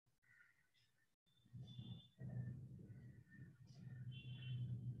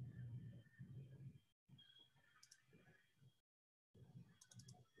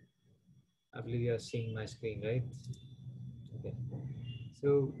 I believe you are seeing my screen, right? Okay.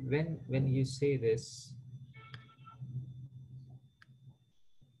 So when you say this,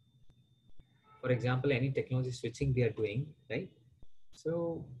 for example, any technology switching we are doing, right?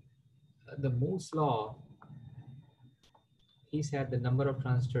 So the Moore's law, he said the number of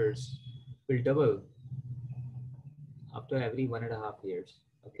transistors will double after every 1.5 years.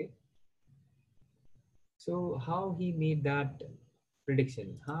 Okay. So how he made that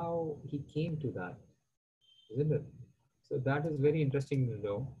prediction, how he came to that, isn't it? So that is very interesting to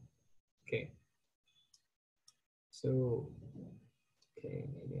know. Okay. So, okay,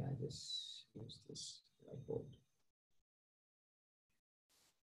 maybe I just use this whiteboard.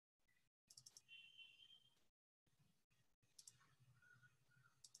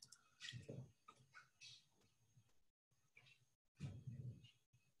 Okay.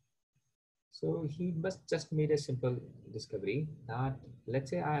 So he must just made a simple discovery that, let's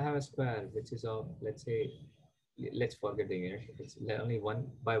say I have a square which is of, let's say, let's forget the unit, it's only 1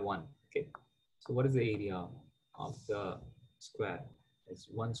 by 1. Okay. So what is the area of the square? It's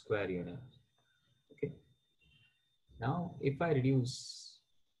 1 square unit. Okay. Now, if I reduce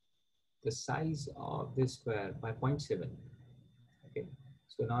the size of this square by 0.7, okay,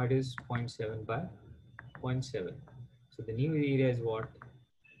 so now it is 0.7 by 0.7. So the new area is what?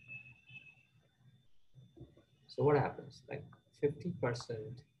 So what happens? Like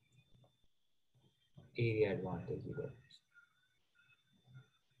 50% area advantage you get.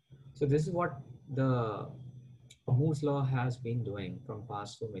 So this is what the Moore's law has been doing from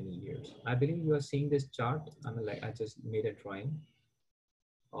past so many years. I believe you are seeing this chart. I mean, like I just made a drawing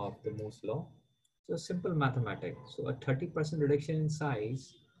of the Moore's law. So simple mathematics. So a 30% reduction in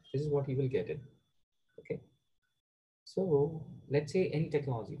size, this is what you will get it. Okay. So let's say any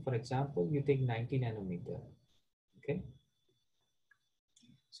technology, for example, you take 90 nanometer. Okay.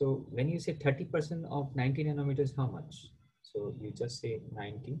 So when you say 30% of 90 nanometers, how much? So you just say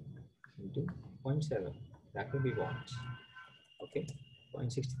 90 into 0.7. That will be watts. Okay.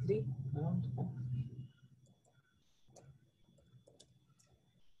 0.63 around.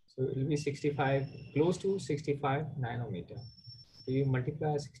 So it will be 65, close to 65 nanometer. So you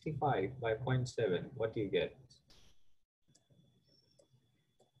multiply 65 by 0.7, what do you get?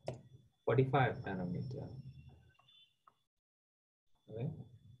 45 nanometer. Okay.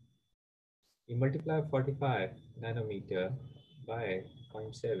 You multiply 45 nanometer by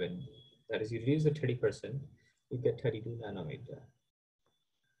 0.7, that is, you reduce the 30%, you get 32 nanometer.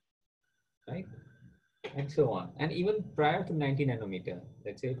 Right? And so on. And even prior to 90 nanometer,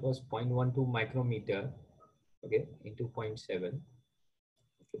 let's say it was 0.12 micrometer, okay, into 0.7.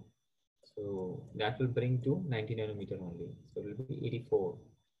 Okay. So that will bring to 90 nanometer only. So it will be 84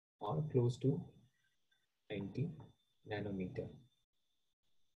 or close to 90 nanometer.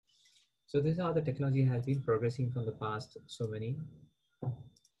 So this is how the technology has been progressing from the past so many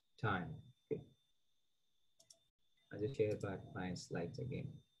time. Okay. I just share back my slides again.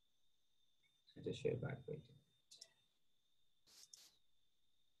 I just share back, wait.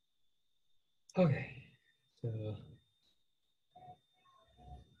 Okay,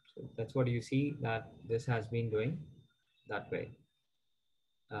 so that's what you see that this has been doing that way.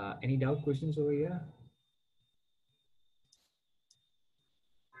 Any doubt, questions over here?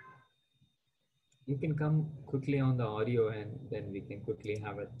 You can come quickly on the audio and then we can quickly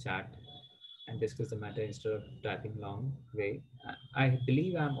have a chat and discuss the matter instead of typing long way. I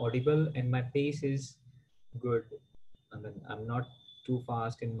believe I'm audible and my pace is good. I mean, I'm not too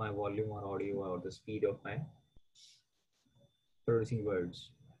fast in my volume or audio or the speed of my producing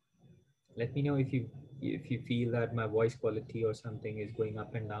words. Let me know if you feel that my voice quality or something is going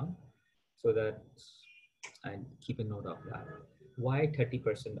up and down, so that I keep a note of that. Why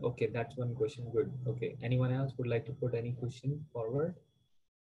 30%? Okay, that's one question. Good. Okay, anyone else would like to put any question forward?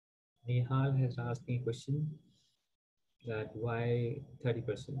 Nihal has asked me a question that why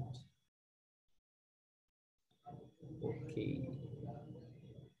 30%? Okay.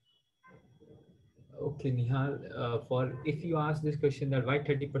 Okay, Nihal, for if you ask this question that why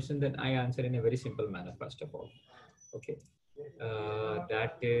 30%, then I answer in a very simple manner, first of all. Okay.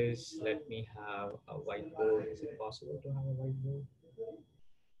 That is, let me have a whiteboard. Is it possible to have a whiteboard?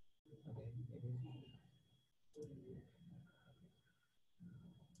 Okay, maybe.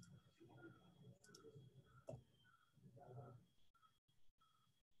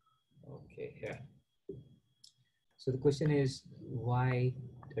 Okay, here. So the question is why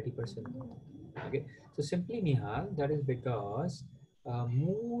 30%? Okay, so simply Nihal, that is because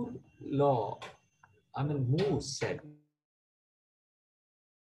Moore law, I mean Moore said,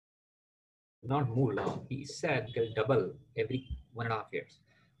 not Moore law, he said they'll double every 1.5 years.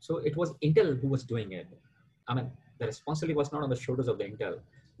 So it was Intel who was doing it. I mean, The responsibility was not on the shoulders of the Intel,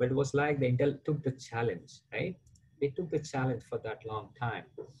 but it was like the Intel took the challenge, right? They took the challenge for that long time.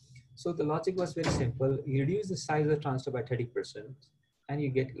 So the logic was very simple. You reduce the size of the transistor by 30% and you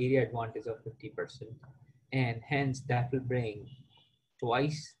get area advantage of 50%. And hence that will bring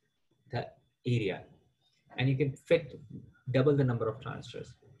twice the area and you can fit double the number of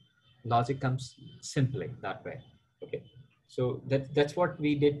transistors. Logic comes simply that way. Okay. So that's what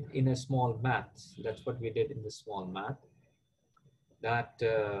we did in a small math. That's what we did in the small math. That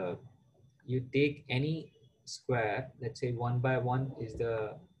you take any square, let's say 1 by 1 is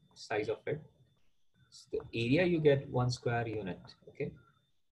the size of it. So the area you get 1 square unit. Okay.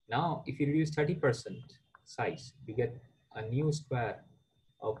 Now, if you reduce 30% size, you get a new square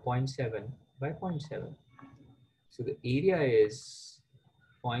of 0.7 by 0.7. So the area is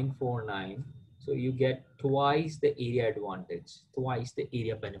 0.49. So you get twice the area advantage, twice the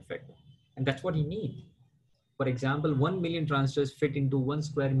area benefit. And that's what you need. For example, 1 million transistors fit into 1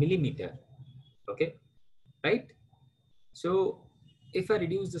 square millimeter. Okay, right? So if I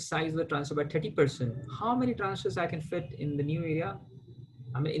reduce the size of the transistor by 30%, how many transistors I can fit in the new area?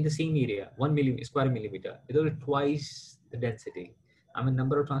 I mean, in the same area, 1 square millimeter. It will be twice the density. I mean,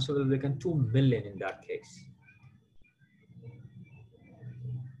 number of transistors will become 2 million in that case.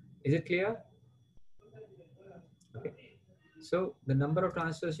 Is it clear? Okay. So the number of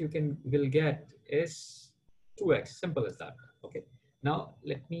transistors you will get is 2x, simple as that. Okay. Now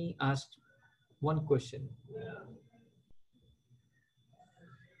let me ask one question.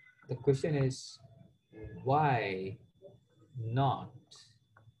 The question is, why not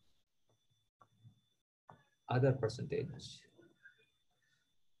other percentage?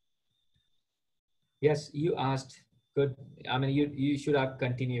 Yes, you asked. Good. I mean, you should have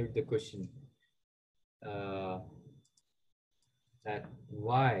continued the question. That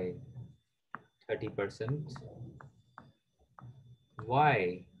why 30%?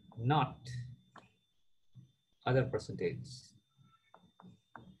 Why not other percentage?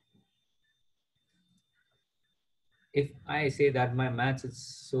 If I say that my maths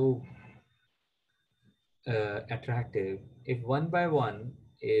is so attractive, if 1 by 1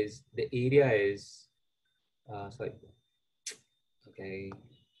 is the area is sorry, okay,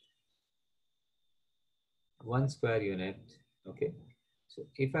 1 square unit. Okay, so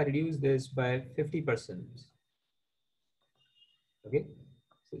if I reduce this by 50%, okay,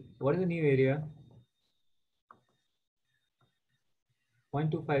 so what is the new area?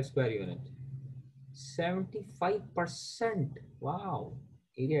 0.25 square unit. 75%. Wow,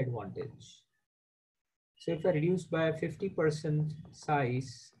 area advantage. So if I reduce by 50%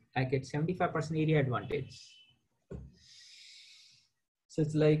 size, I get 75% area advantage. So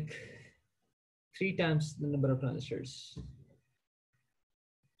it's like 3 times the number of transistors.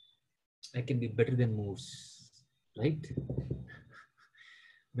 I can be better than Morse, right?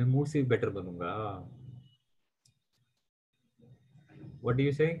 मैं Morse से better बनूंगा. What do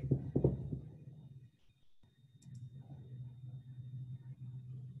you say?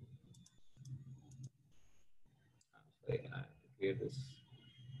 I have to clear this.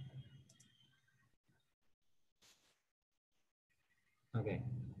 Okay.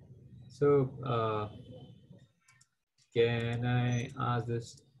 So can I ask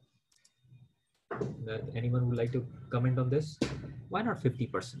this? That anyone would like to comment on this? Why not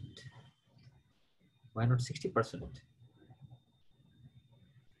 50%? Why not 60%?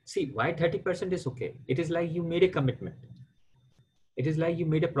 See, why 30% is okay. It is like you made a commitment. It is like you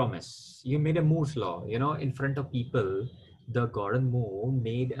made a promise. You made a Moore's law, you know, in front of people. The Gordon Moore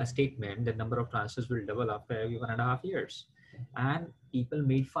made a statement that number of transistors will double after every 1.5 years. And people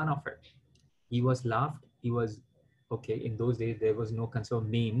made fun of it. He was laughed. He was, okay, in those days, there was no concern of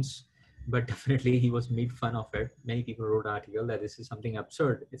memes, but definitely he was made fun of it. Many people wrote an article that this is something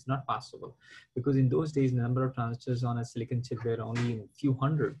absurd. It's not possible. Because in those days, the number of transistors on a silicon chip were only in few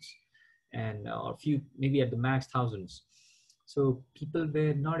hundreds and a few, maybe at the max thousands. So people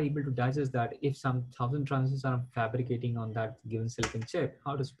were not able to digest that if some 1,000 transistors are fabricating on that given silicon chip,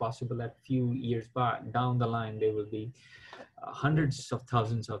 how is it possible that few years back down the line, there will be hundreds of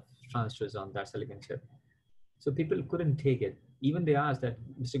thousands of transistors on that silicon chip? So people couldn't take it. Even they asked that,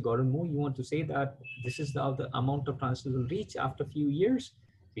 Mr. Gordon Moore, you want to say that this is how the amount of transistors will reach after a few years?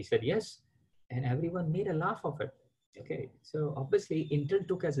 He said, yes. And everyone made a laugh of it. Okay. So obviously Intel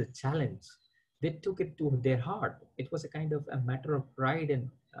took as a challenge. They took it to their heart. It was a kind of a matter of pride and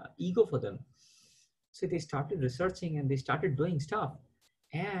ego for them. So they started researching and they started doing stuff.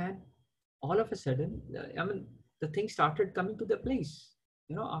 And all of a sudden, I mean, the thing started coming to the place.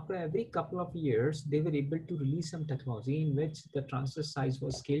 You know, after every couple of years, they were able to release some technology in which the transistor size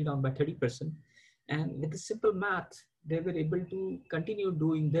was scaled down by 30%. And with the simple math, they were able to continue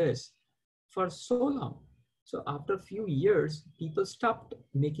doing this for so long. So after a few years, people stopped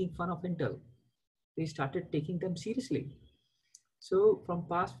making fun of Intel. They started taking them seriously. So from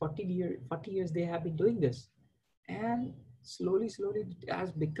past 40 years, they have been doing this. And slowly, it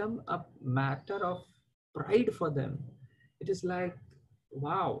has become a matter of pride for them. It is like,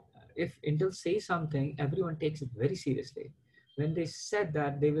 wow, if Intel says something, everyone takes it very seriously. When they said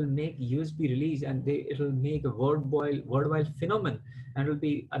that they will make USB release and it will make a worldwide phenomenon and it will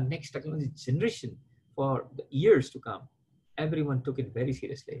be a next technology generation for the years to come, everyone took it very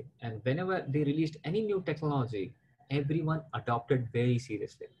seriously. And whenever they released any new technology, everyone adopted very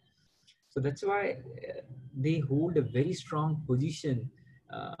seriously. So that's why they hold a very strong position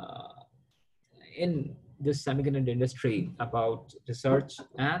in the semiconductor industry about research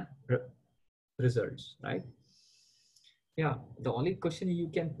and results, right? Yeah, the only question you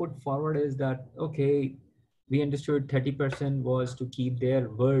can put forward is that, okay, we understood 30% was to keep their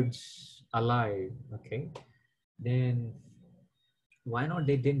words alive, okay? Then why not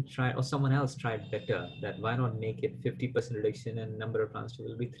they didn't try, or someone else tried better, that why not make it 50% reduction and number of transistors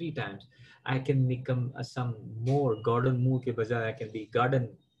will be 3 times. I can become some more garden moor ke bajaye, I can be garden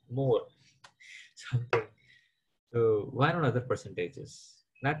more something. So why not other percentages?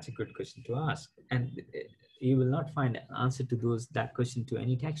 That's a good question to ask. And you will not find an answer to that question to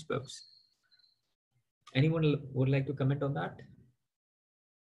any textbooks. Anyone would like to comment on that?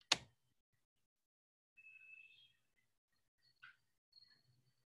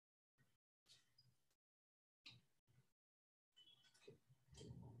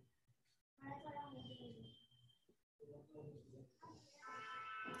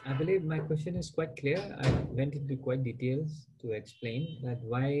 I believe my question is quite clear. I went into quite details to explain that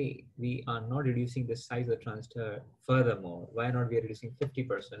why we are not reducing the size of the transistor furthermore. Why not we are reducing 50%,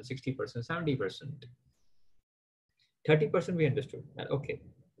 60%, 70%? 30% we understood that, okay,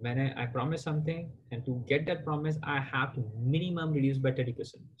 when I promise something, and to get that promise, I have to minimum reduce by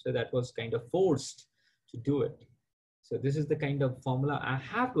 30%. So that was kind of forced to do it. So this is the kind of formula I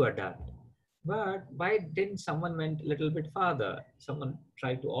have to adapt. But why didn't someone went a little bit farther? Someone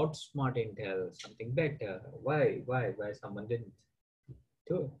tried to outsmart Intel, something better. Why someone didn't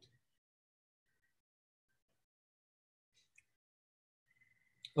do it?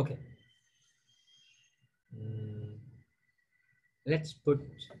 Okay. Let's put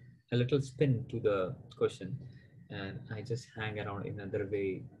a little spin to the question, and I just hang around in another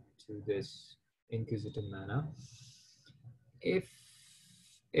way to this inquisitive manner. If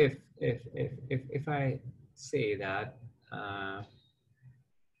I say that,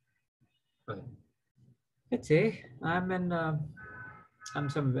 okay, let's say I'm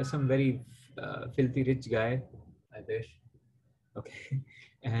some very filthy rich guy, I wish. Okay,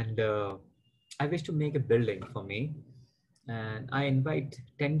 and I wish to make a building for me, and I invite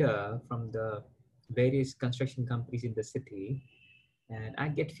tender from the various construction companies in the city, and I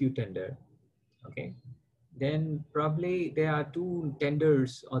get few tender. Okay, then probably there are 2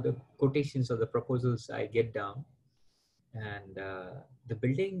 tenders or the quotations or the proposals I get down, and the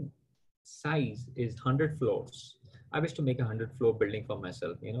building size is 100 floors. I wish to make a 100-floor building for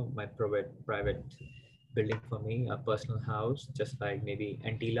myself, my private building for me, a personal house, just like maybe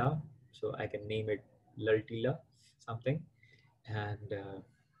Antila, so I can name it Laltila, something. And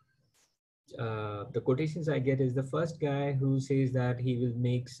the quotations I get is the first guy who says that he will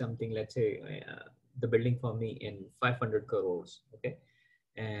make something, let's say the building for me in 500 crores, okay?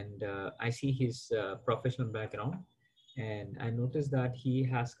 And I see his professional background, and I noticed that he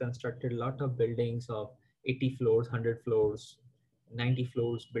has constructed a lot of buildings of 80 floors, 100 floors, 90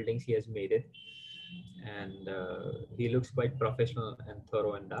 floors buildings he has made it. And he looks quite professional and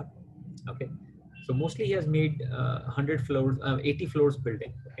thorough in that. Okay, so mostly he has made 100 floors, 80 floors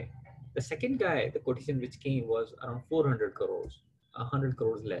building. Okay, the second guy, the quotation which came was around 400 crores, 100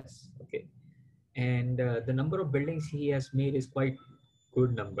 crores less. Okay, and the number of buildings he has made is quite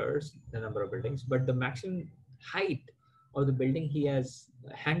good numbers, the number of buildings, but the maximum height of the building he has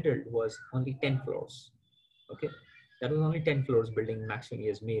handled was only 10 floors. Okay, that was only 10 floors building maximum he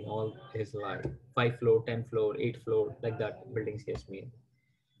has made all his life. 5 floor, 10 floor, 8 floor, like that buildings he has made.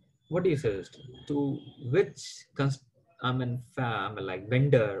 What do you suggest? To which like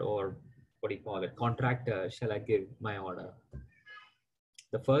vendor, or what do you call it, contractor, shall I give my order?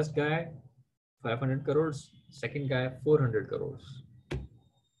 The first guy, 500 crores, second guy, 400 crores.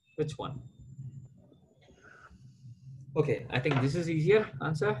 Which one? Okay, I think this is easier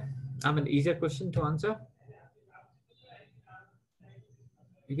answer. Easier question to answer.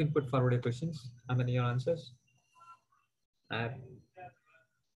 You can put forward your questions. Your answers.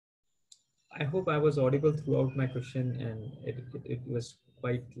 I hope I was audible throughout my question and it was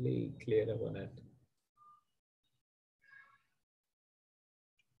quite clear about it.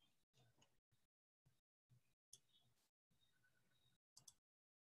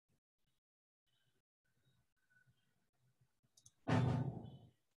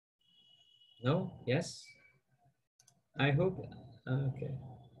 No? Yes? I hope. Okay.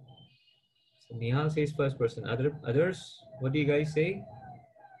 So Nihal says first person. Others, what do you guys say?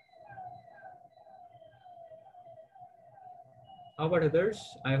 How about others?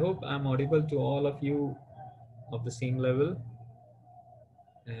 I hope I'm audible to all of you of the same level.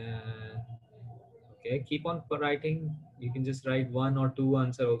 Okay, keep on writing. You can just write one or two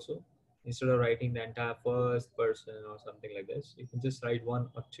answer also. Instead of writing the entire first person or something like this, you can just write one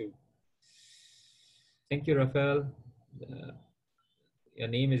or two. Thank you, Rafael. Your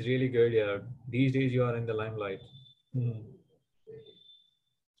name is really good here. These days you are in the limelight.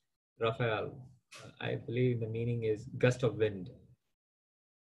 Rafael, I believe the meaning is gust of wind.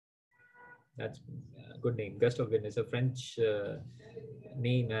 That's a good name. Gust of wind is a French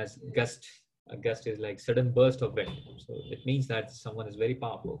name as gust. A gust is like sudden burst of wind. So it means that someone is very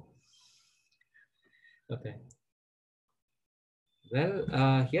powerful. Okay.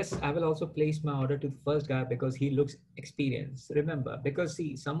 Well, yes, I will also place my order to the first guy because he looks experienced. Remember, because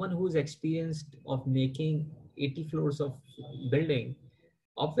see, someone who's experienced of making 80 floors of building,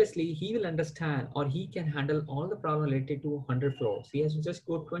 obviously he will understand or he can handle all the problem related to 100 floors. He has to just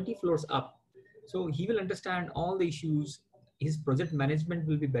go 20 floors up. So he will understand all the issues. His project management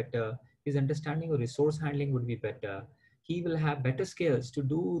will be better. His understanding of resource handling would be better. He will have better skills to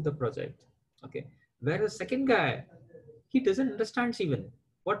do the project. Okay. Whereas second guy, he doesn't understand even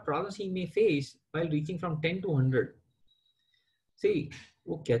what problems he may face while reaching from 10 to 100. See,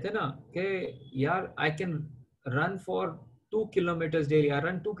 वो कहते हैं ना कि यार I can run for 2 kilometers daily. I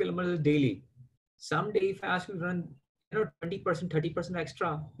run 2 kilometers daily. Someday if I ask you to run 20%, 30%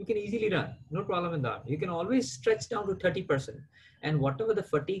 extra, you can easily run. No problem in that. You can always stretch down to 30%. And whatever the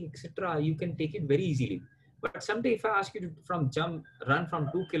fatigue, etc., you can take it very easily. But someday if I ask you to run from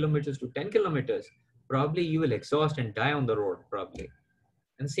 2 kilometers to 10 kilometers, probably you will exhaust and die on the road, probably.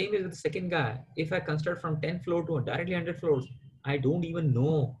 And same is with the second guy. If I construct from 10 floor to directly 100 floors, I don't even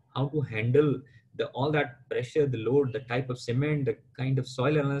know how to handle all that pressure, the load, the type of cement, the kind of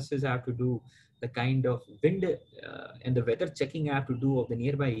soil analysis I have to do, the kind of wind and the weather checking I have to do of the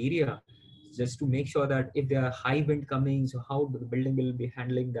nearby area, just to make sure that if there are high wind coming, so how the building will be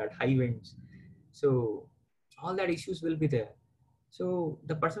handling that high winds. So all that issues will be there. So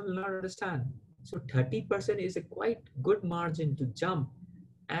the person will not understand. So 30% is a quite good margin to jump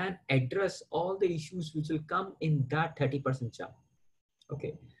and address all the issues which will come in that 30% jump.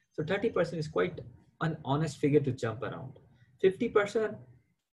 Okay, so 30% is quite an honest figure to jump around. 50%,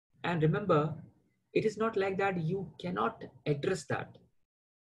 and remember, it is not like that you cannot address that.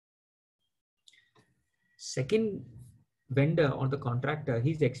 Second vendor or the contractor,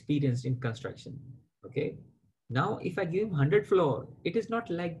 he's experienced in construction. Okay, now if I give him 100 floor, it is not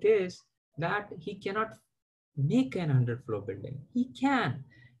like this that he cannot make an 100 floor building. He can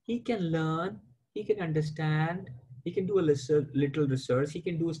learn, he can understand, he can do a little research, he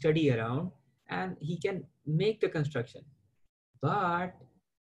can do a study around, and he can make the construction. But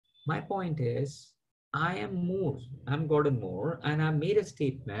my point is, I'm Gordon Moore, and I made a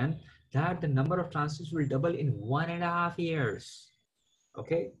statement that the number of transistors will double in 1.5 years.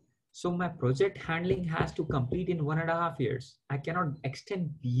 Okay, so my project handling has to complete in 1.5 years. I cannot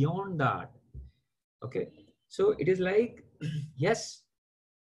extend beyond that. Okay, so it is like, yes,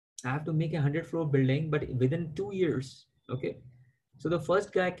 I have to make a 100 floor building, but within 2 years. Okay, so the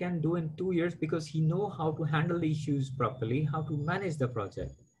first guy can do in 2 years because he know how to handle the issues properly, how to manage the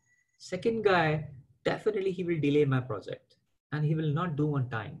project. Second guy, definitely he will delay my project and he will not do on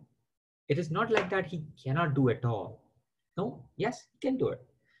time. It is not like that he cannot do at all. No, yes, he can do it,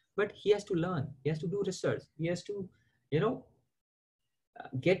 but he has to learn, he has to do research, he has to,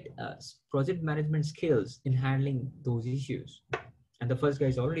 get project management skills in handling those issues. And the first guy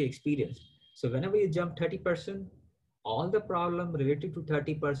is already experienced. So whenever you jump 30%, all the problem related to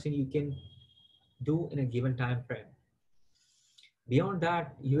 30% you can do in a given time frame. Beyond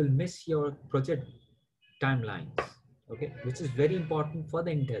that, you will miss your project timelines, okay, which is very important for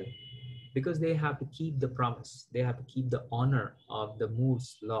the Intel because they have to keep the promise. They have to keep the honor of the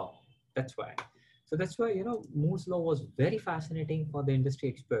Moore's law. That's why. So that's why, Moore's law was very fascinating for the industry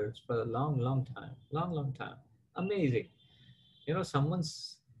experts for a long time. Amazing.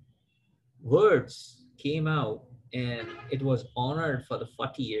 Someone's words came out and it was honored for the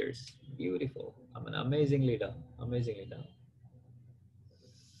 40 years. Beautiful. I'm an amazingly done.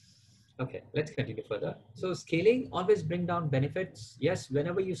 Okay, let's continue further. So scaling always bring down benefits. Yes,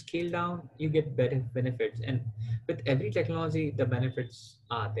 whenever you scale down, you get better benefits. And with every technology, the benefits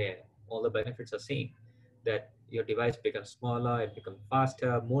are there. All the benefits are same. That your device becomes smaller, it becomes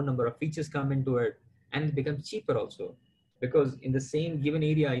faster, more number of features come into it, and it becomes cheaper also. Because in the same given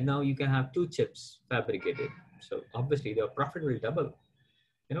area, now you can have 2 chips fabricated. So obviously the profit will double.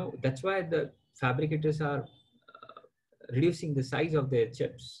 You know, that's why the fabricators are reducing the size of their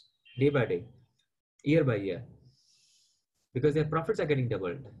chips day by day, year by year, because their profits are getting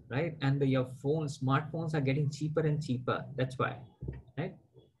doubled, right? And your phones, smartphones are getting cheaper and cheaper. That's why, right?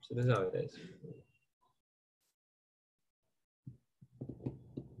 So this is how it is.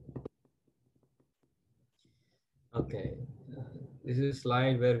 Okay, this is a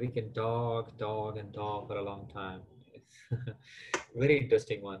slide where we can talk for a long time. Very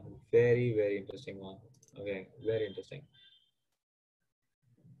interesting one. Very interesting one. Okay, very interesting.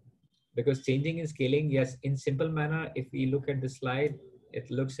 Because changing and scaling, yes, in simple manner, if we look at the slide, it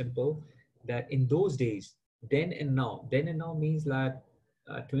looks simple that in those days, then and now means that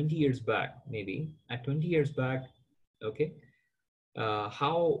 20 years back, maybe at 20 years back, okay,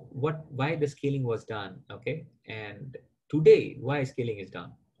 why the scaling was done, okay, and today why scaling is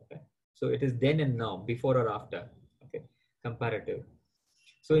done, okay. So it is then and now, before or after, okay, comparative.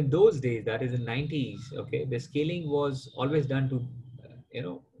 So in those days, that is in 90s, okay, the scaling was always done to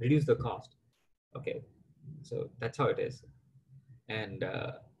reduce the cost, okay. So that's how it is. And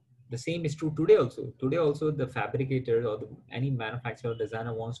the same is true today also. Today also, the fabricator or any manufacturer or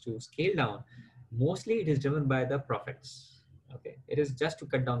designer wants to scale down. Mostly it is driven by the profits, okay. It is just to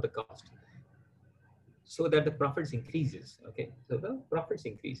cut down the cost so that the profits increases, okay. So the profits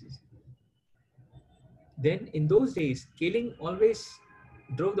increases. Then in those days, scaling always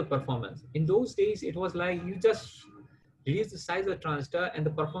drove the performance. In those days, it was like you just reduce the size of the transistor and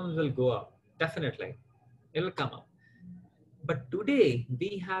the performance will go up. Definitely, it will come up. But today,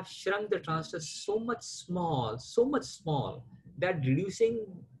 we have shrunk the transistor so much small that reducing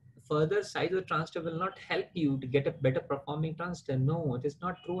further size of the transistor will not help you to get a better performing transistor. No, it is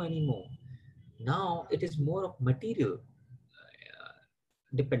not true anymore. Now it is more of material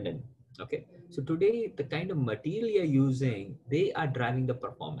dependent. Okay, so today the kind of material you're using, they are driving the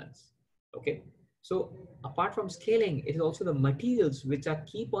performance. Okay, so apart from scaling, it is also the materials which are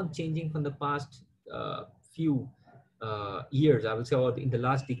keep on changing from the past few years, I would say, or in the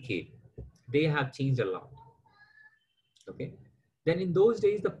last decade. They have changed a lot. Okay, then in those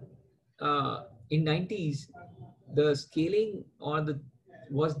days, the in 90s, the scaling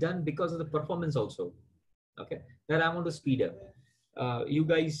was done because of the performance also. Okay, that I want to speed up. You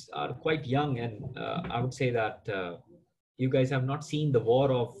guys are quite young, and I would say that you guys have not seen the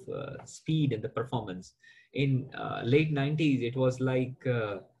war of speed and the performance. In late 90s, it was like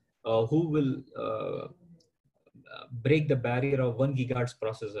who will break the barrier of 1 gigahertz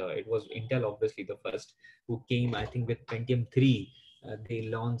processor. It was Intel, obviously, the first who came, I think, with Pentium 3. They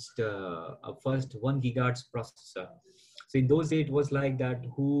launched a first 1 gigahertz processor. So in those days, it was like that,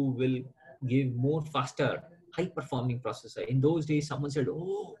 who will give more faster, high performing processor. In those days, someone said,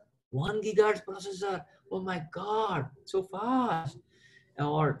 oh, 1 gigahertz processor. Oh my God, so fast.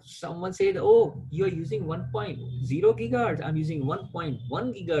 Or someone said, oh, you're using 1.0 gigahertz. I'm using 1.1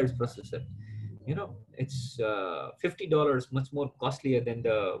 gigahertz processor. You know, it's $50 much more costlier than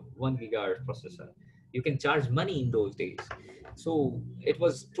the 1 gigahertz processor. You can charge money in those days. So it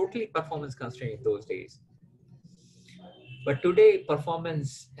was totally performance constrained in those days. But today,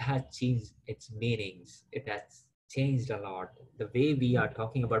 performance has changed its meanings. It has changed a lot. The way we are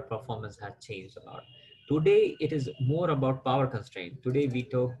talking about performance has changed a lot. Today, it is more about power constraint. Today, we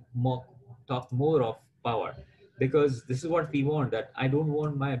talk more of power, because this is what we want, that I don't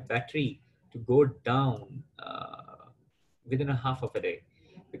want my battery to go down within a half of a day.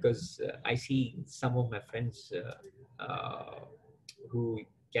 Because I see some of my friends who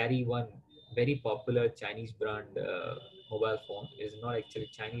carry one very popular Chinese brand mobile phone. Is not actually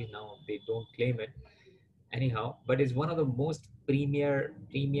Chinese now, they don't claim it anyhow, but it's one of the most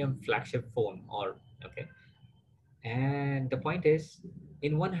premium flagship phone. Or okay, and the point is,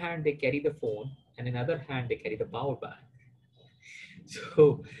 in one hand they carry the phone, and in other hand they carry the power bank.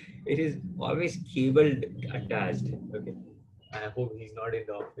 So it is always cabled attached. Okay, I hope he's not in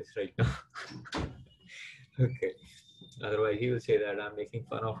the office right now. Okay, otherwise he will say that I'm making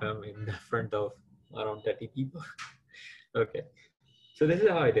fun of him in the front of around 30 people. Okay, so this is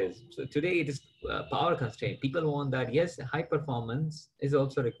how it is. So today it is power constraint. People want that, yes, high performance is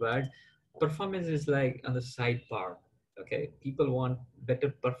also required. Performance is like on the side part. Okay, people want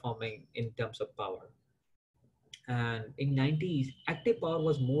better performing in terms of power. And in 90s, active power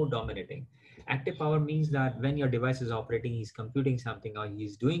was more dominating. Active power means that when your device is operating, he's computing something or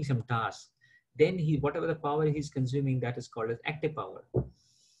he's doing some task, then whatever the power he's consuming, that is called as active power.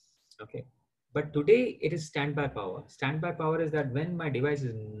 Okay. But today it is standby power. Standby power is that when my device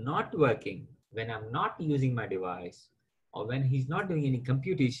is not working, when I'm not using my device, or when he's not doing any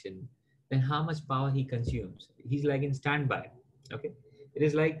computation, then how much power he consumes. He's like in standby. Okay. It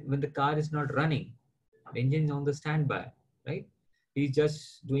is like when the car is not running, the engine is on the standby, right? He's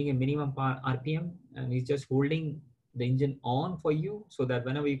just doing a minimum RPM and he's just holding the engine on for you so that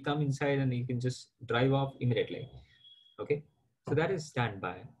whenever you come inside and you can just drive off immediately. Okay. So that is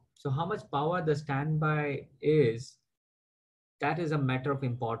standby. So how much power the standby is, that is a matter of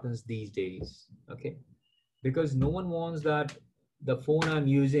importance these days. Okay. Because no one wants that the phone I'm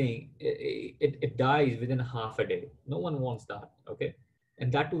using, it dies within half a day. No one wants that. Okay.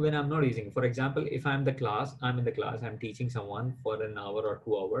 And that too when I'm not using it. For example, if I'm in the class, I'm teaching someone for an hour or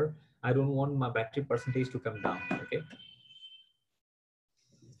 2 hours. I don't want my battery percentage to come down. Okay.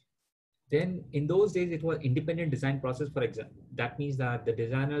 Then in those days, it was independent design process, for example. That means that the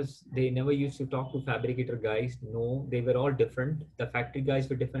designers, they never used to talk to fabricator guys. No, they were all different. The factory guys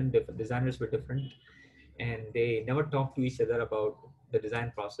were different, designers were different, and they never talked to each other about the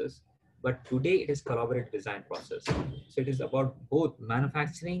design process. But today it is collaborative design process. So it is about both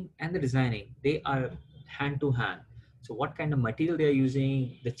manufacturing and the designing. They are hand to hand. So what kind of material they are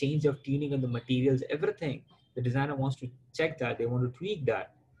using, the change of tuning of the materials, everything. The designer wants to check that, they want to tweak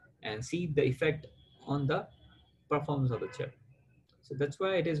that and see the effect on the performance of the chip. So that's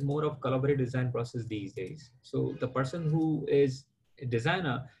why it is more of collaborative design process these days. So the person who is a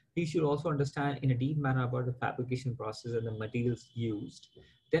designer, he should also understand in a deep manner about the fabrication process and the materials used.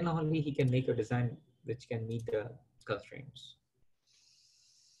 Then only he can make a design which can meet the constraints.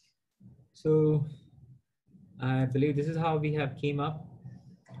 So I believe this is how we have came up.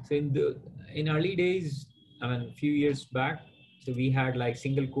 So in early days, I mean, a few years back, so we had like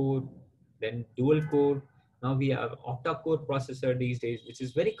single core, then dual core. Now we have octa-core processor these days, which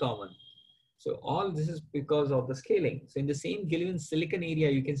is very common. So all this is because of the scaling. So in the same given silicon area,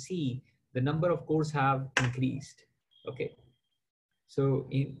 you can see the number of cores have increased. Okay. So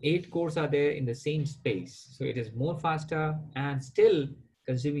in 8 cores are there in the same space. So it is more faster and still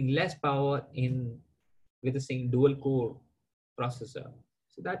consuming less power with the same dual core processor.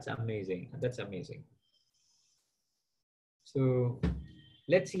 So that's amazing. That's amazing. So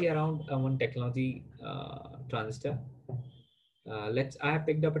let's see around one technology transistor. I have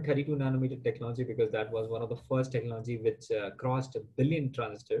picked up a 32 nanometer technology because that was one of the first technology which crossed 1 billion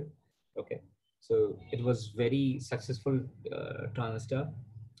transistor. Okay, so it was very successful transistor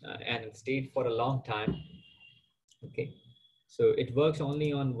and it stayed for a long time. Okay, so it works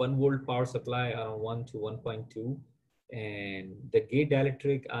only on 1 volt power supply around 1 to 1.2, and the gate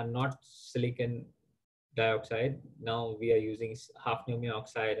dielectric are not silicon dioxide. Now we are using hafnium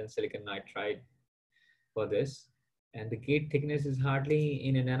oxide and silicon nitride for this, and the gate thickness is hardly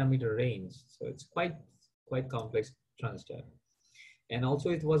in a nanometer range, so it's quite complex transistor. And also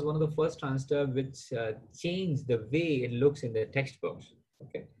it was one of the first transistor which changed the way it looks in the textbooks.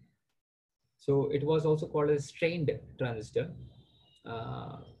 Okay, so it was also called a strained transistor.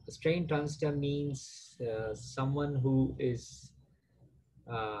 Strained transistor means someone who is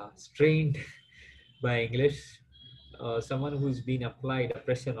strained by English, someone who's been applied a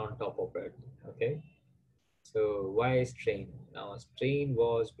pressure on top of it. Okay, so why strain? Now strain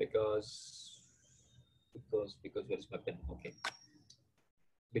was because where is my pen? Okay,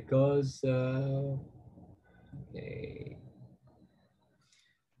 because okay.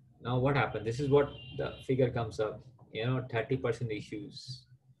 Now what happened? This is what the figure comes up. 30% issues.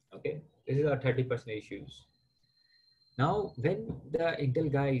 Okay, this is our 30% issues. Now, when the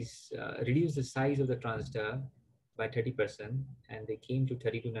Intel guys reduced the size of the transistor by 30% and they came to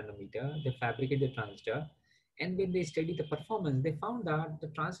 32 nanometer, they fabricated the transistor, and when they studied the performance, they found that the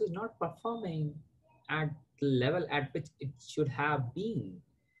transistor is not performing at the level at which it should have been.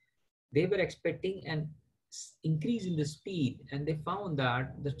 They were expecting an increase in the speed, and they found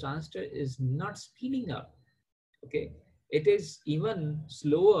that the transistor is not speeding up. Okay, it is even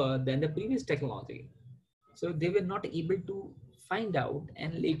slower than the previous technology. So they were not able to find out,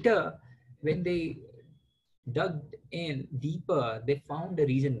 and later when they dug in deeper, they found the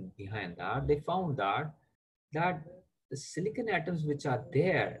reason behind that. They found that the silicon atoms which are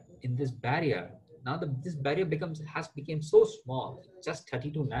there in this barrier, now this barrier became so small, just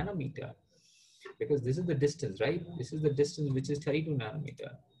 32 nanometer, because this is the distance, right? This is the distance which is 32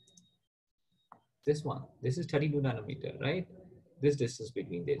 nanometer. This is 32 nanometer, right? This distance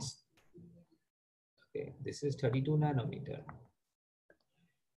between this. Okay, this is 32 nanometer.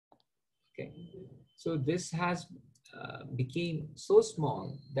 Okay, so this has became so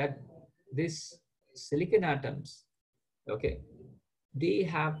small that this silicon atoms, okay, they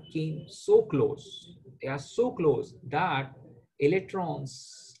have came so close. They are so close that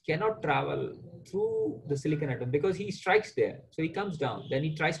electrons cannot travel through the silicon atom because he strikes there. So he comes down, then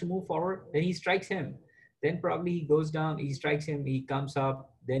he tries to move forward, then he strikes him. Then probably he goes down, he strikes him, he comes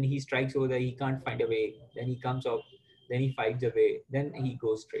up, then he strikes over there, he can't find a way, then he comes up, then he finds a way, then he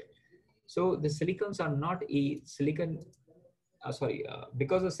goes straight. So the silicons are not a silicon,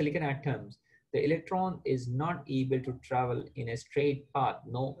 because of silicon atoms, the electron is not able to travel in a straight path.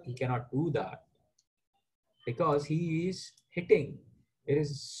 No, he cannot do that because he is hitting. It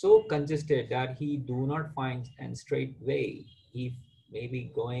is so congested that he do not find a straight way. He may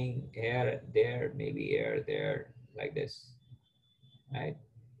be going here, there, maybe here, there, like this, right?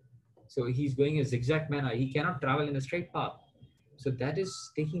 So he's going a zigzag manner. He cannot travel in a straight path. So that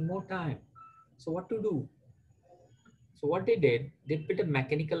is taking more time. So what to do? So what they did, they put a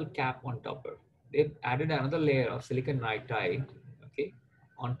mechanical cap on top of it. They added another layer of silicon nitride, okay,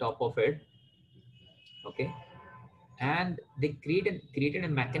 on top of it, okay, and they created a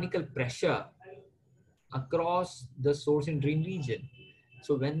mechanical pressure across the source and drain region.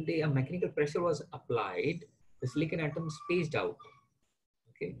 So when a mechanical pressure was applied, the silicon atoms spaced out.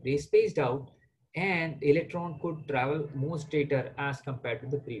 Okay, they spaced out, and the electron could travel more straighter as compared to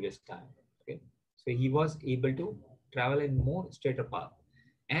the previous time. Okay, so he was able to travel in more straighter path,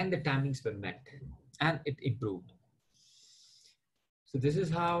 and the timings were met, and it improved. So this is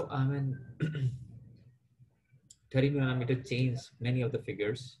how 30 nanometer changed many of the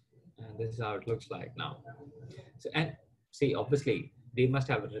figures, and this is how it looks like now. So, and see, obviously they must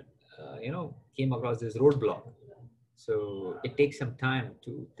have came across this roadblock. So it takes some time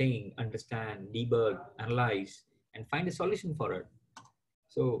to think, understand, debug, analyze, and find a solution for it.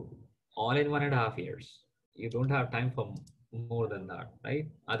 So all in 1.5 years. You don't have time for more than that, right?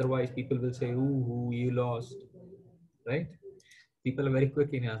 Otherwise, people will say, "Ooh, you lost," right? People are very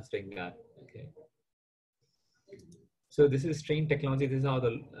quick in answering that. Okay. So this is strain technology. This is how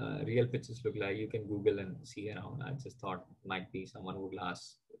the real pictures look like. You can Google and see around. I just thought might be someone would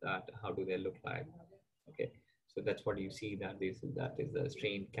ask that. How do they look like? Okay. So that's what you see. That is the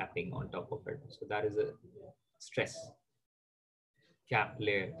strain capping on top of it. So that is a stress cap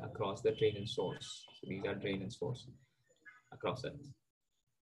layer across the drain and source. So these are drain and source across it.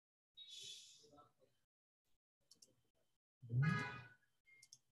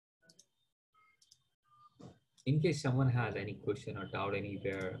 In case someone has any question or doubt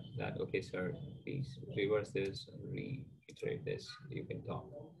anywhere, that okay, sir, please reverse this, reiterate this, you can talk.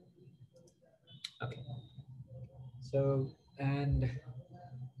 Okay. So, and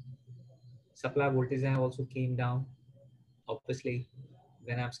supply voltage also came down. Obviously,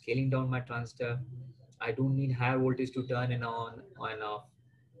 when I'm scaling down my transistor, I don't need higher voltage to turn it on and off.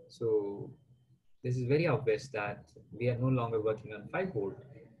 So this is very obvious that we are no longer working on 5 volt.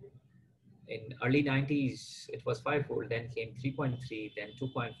 In early 90s, it was 5 volt, then came 3.3, then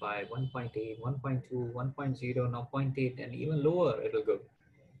 2.5, 1.8, 1.2, 1.0, now 0.8, and even lower it'll go,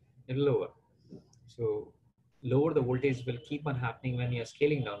 it'll lower. So lower the voltage will keep on happening when you're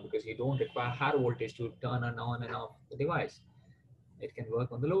scaling down because you don't require higher voltage to turn on and off the device. It can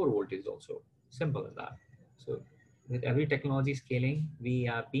work on the lower voltage also. Simple as that. So with every technology scaling, we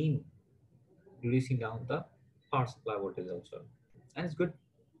have been reducing down the power supply voltage also. And it's good.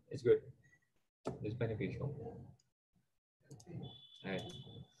 It's good. It's beneficial. Right.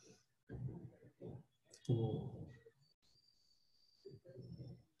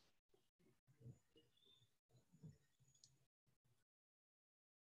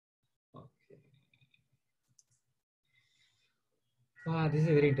 This is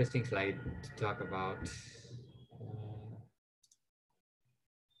a very interesting slide to talk about.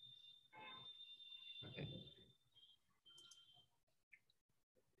 Okay.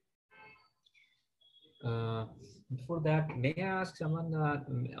 Before that, may I ask someone,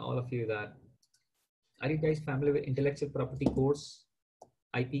 all of you, that are you guys familiar with intellectual property course,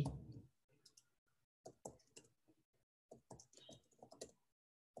 IP?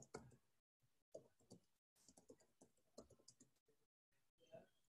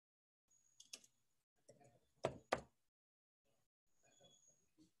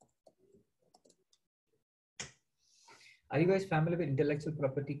 Are you guys familiar with intellectual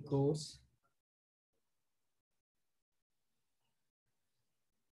property course?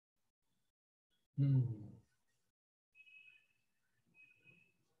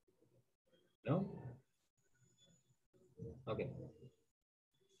 No? Okay.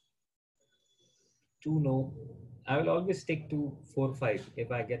 2 no. I will always stick to 4, 5.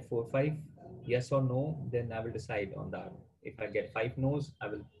 If I get 4, 5, yes or no, then I will decide on that. If I get 5 no's, I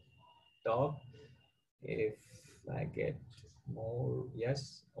will talk. If I get more,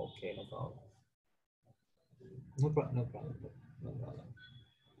 yes, okay, no problem. No problem, no problem, no problem.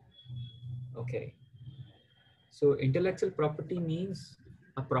 Okay. So intellectual property means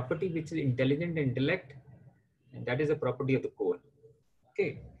a property which is intelligent intellect, and that is a property of the core.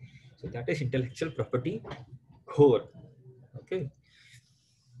 Okay. So that is intellectual property core. Okay.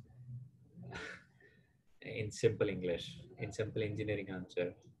 In simple English, in simple engineering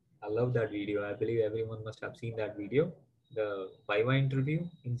answer. I love that video. I believe everyone must have seen that video, the Viva interview,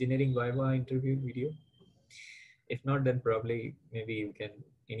 engineering Viva interview video. If not, then probably maybe you can,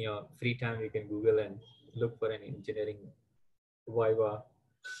 in your free time, you can Google and look for an engineering Viva,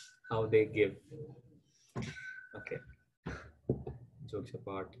 how they give. Okay, jokes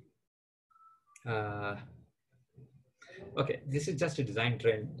apart. Okay, this is just a design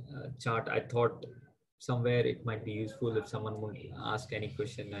trend chart. I thought somewhere it might be useful if someone would ask any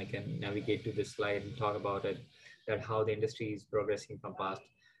question, I can navigate to this slide and talk about it, that how the industry is progressing from past.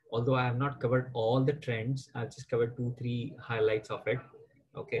 Although I have not covered all the trends, I've just covered 2-3 highlights of it.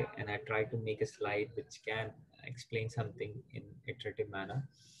 Okay, and I tried to make a slide which can explain something in iterative manner.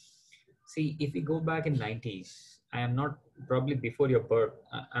 See, if we go back in 90s, I am not probably before your birth.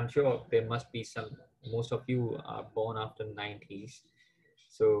 I'm sure there must be some, most of you are born after 90s.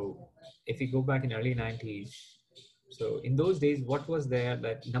 So if we go back in early 90s, so in those days, what was there?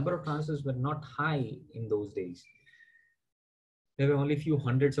 That number of transistors were not high in those days. There were only a few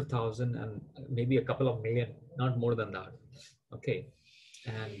hundreds of thousand and maybe a couple of million, not more than that. Okay.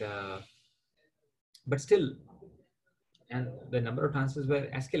 And, but still, and the number of transistors were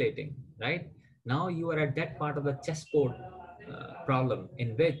escalating, right? Now you are at that part of the chessboard problem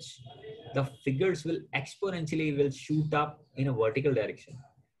in which the figures will exponentially will shoot up in a vertical direction.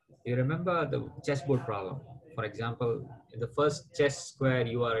 You remember the chessboard problem? For example, in the first chess square,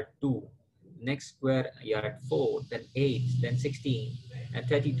 you are at 2. Next square, you are at 4, then 8, then 16, and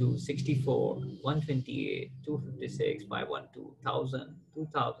 32, 64, 128, 256, 512, 1000,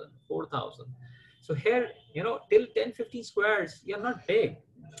 2000, 4000. So here, you know, till 10, 15 squares, you're not big.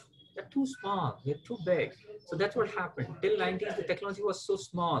 They're too small, they're too big. So that's what happened. Till 90s, the technology was so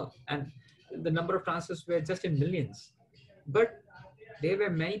small and the number of transistors were just in millions. But there were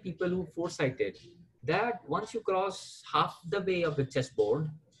many people who foresighted that once you cross half the way of the chessboard,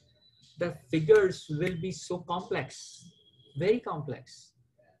 the figures will be so complex, very complex.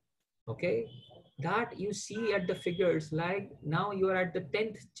 Okay, that you see at the figures, like now you are at the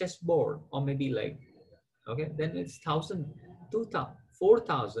 10th chessboard, or maybe like, okay, then it's 1000, 2000,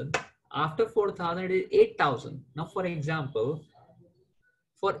 4000. After 4000, it is 8000. Now, for example,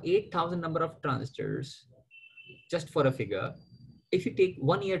 for 8000 number of transistors, just for a figure, if you take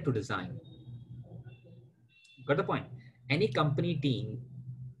 1 year to design, got the point? Any company team,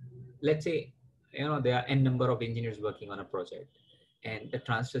 let's say, you know, there are n number of engineers working on a project, and the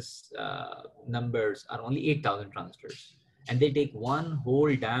transistors numbers are only 8000 transistors, and they take 1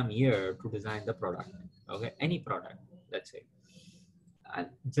 whole damn year to design the product. Okay, any product, let's say. And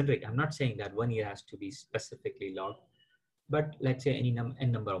generic, I'm not saying that 1 year has to be specifically logged, but let's say any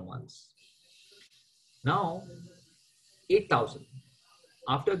n number of months. Now, 8000.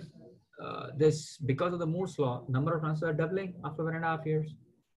 After this, because of the Moore's law, number of transistors are doubling after 1.5 years.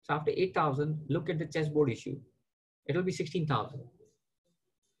 So after 8000, look at the chessboard issue. It will be 16,000,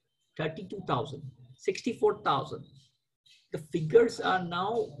 32,000, 64,000. The figures are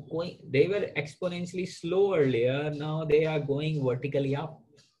now going, they were exponentially slow earlier. Now they are going vertically up.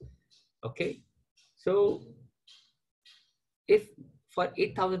 Okay. So if for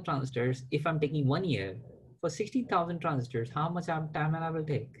 8,000 transistors, if I'm taking 1 year, for 16,000 transistors, how much time I will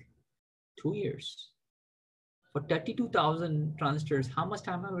take? 2 years. For 32,000 transistors, how much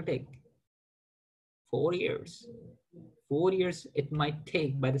time I will take? 4 years. 4 years it might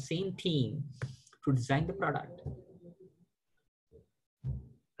take by the same team to design the product.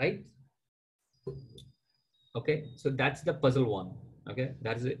 Right? Okay, so that's the puzzle one. Okay,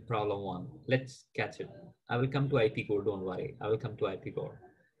 that is it, problem one. Let's catch it. I will come to IP core, don't worry. I will come to IP core.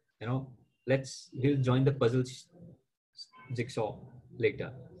 You know, we'll join the puzzle jigsaw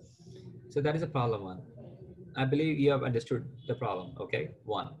later. So that is a problem one. I believe you have understood the problem. Okay,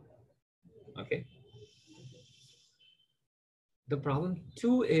 one. Okay. The problem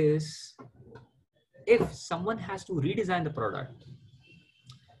two is if someone has to redesign the product.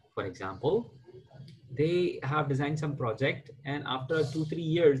 For example, they have designed some project and after 2-3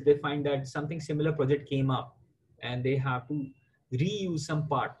 years, they find that something similar project came up and they have to reuse some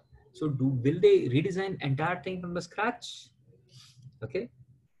part. So will they redesign entire thing from the scratch? Okay,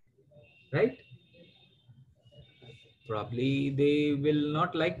 right? Probably they will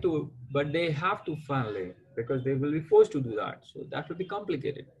not like to, but they have to finally, because they will be forced to do that. So that will be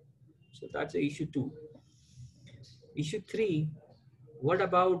complicated. So that's the issue 2. Issue 3, what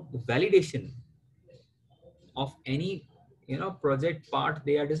about validation of any project part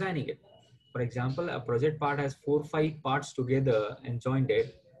they are designing it? For example, a project part has 4 or 5 parts together and joined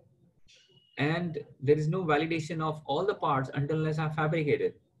it, and there is no validation of all the parts until unless are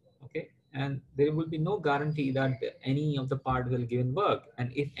fabricated. Okay, and there will be no guarantee that any of the part will give in work.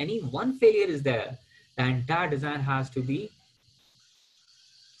 And if any one failure is there, the entire design has to be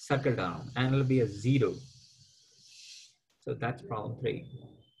circled down and it will be a 0. So that's problem 3.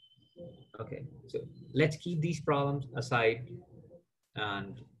 Okay, so let's keep these problems aside,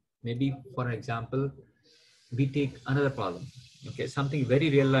 and maybe for example we take another problem. Okay, something very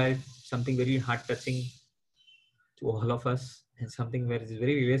real life, something very heart touching to all of us, and something where is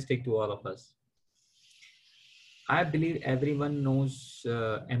very realistic to all of us. I believe everyone knows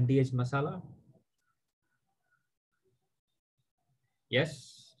MDH masala.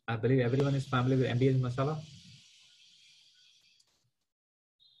 Yes, I believe everyone is familiar with MDH masala.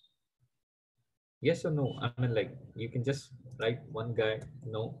 Yes or no? I mean, like, you can just write one guy,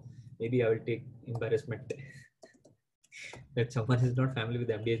 no. Maybe I will take embarrassment that someone is not familiar with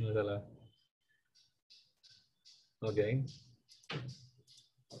MDH masala. Okay.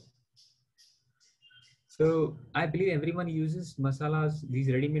 So I believe everyone uses masalas,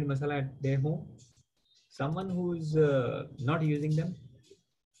 these ready-made masala at their home. Someone who's not using them?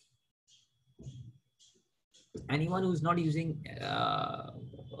 Anyone who's not using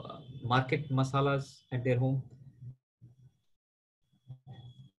market masalas at their home?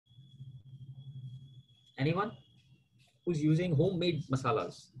 Anyone who's using homemade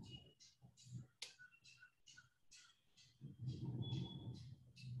masalas?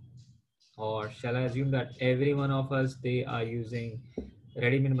 Or shall I assume that every one of us, they are using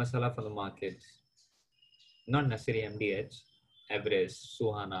ready-made masala from the market? Not necessarily MDH, Everest,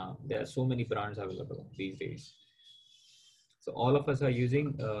 Suhana. There are so many brands available these days. So all of us are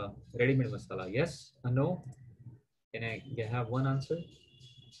using ready-made masala. Yes or no? Can I have one answer?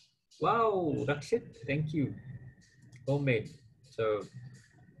 Wow, Rakshit, thank you. Homemade. So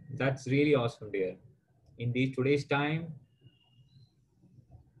that's really awesome, dear. In today's time,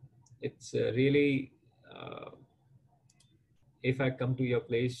 it's really, if I come to your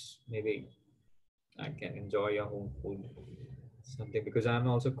place, maybe I can enjoy your home food, something, because I'm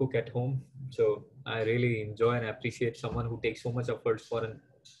also cook at home. So I really enjoy and appreciate someone who takes so much efforts for a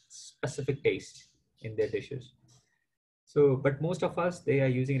specific taste in their dishes. So, but most of us, they are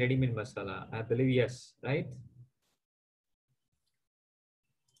using ready-made masala. I believe, yes, right?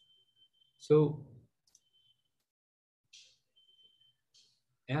 So,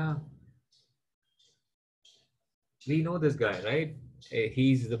 yeah, we know this guy, right?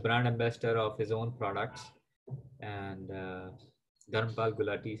 He's the brand ambassador of his own products, and Dharmpal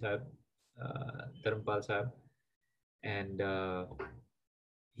Gulati sahab, Dharmpal sahab, and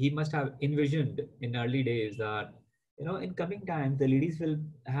he must have envisioned in early days that, in coming time, the ladies will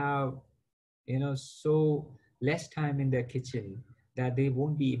have, so less time in their kitchen that they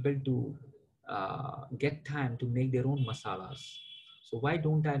won't be able to get time to make their own masalas. So why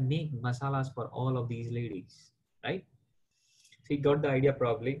don't I make masalas for all of these ladies, right? So he got the idea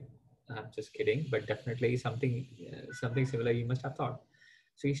probably. I'm just kidding, but definitely something similar you must have thought.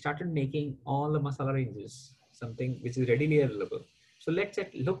 So he started making all the masala ranges, something which is readily available. So let's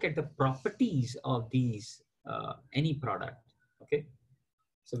look at the properties of these any product. Okay.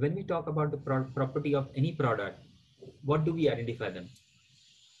 So when we talk about the property of any product, what do we identify them?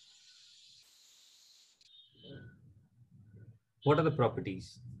 What are the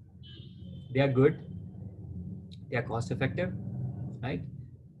properties? They are good. They are cost effective, right?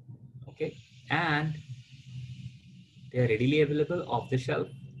 Okay. And they are readily available off the shelf.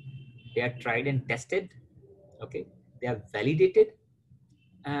 They are tried and tested. Okay. They are validated,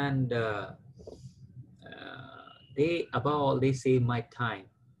 and they, above all, they save my time,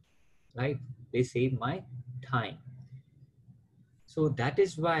 right? They save my time. So that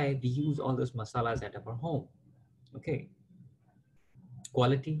is why we use all those masalas at our home. Okay.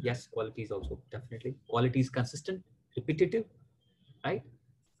 Quality, yes, quality is also definitely. Quality is consistent, repetitive, right?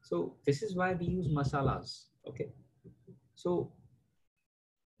 So this is why we use masalas. Okay. So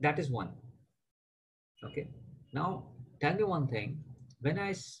that is one. Okay. Now tell me one thing. When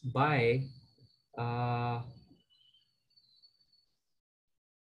I buy,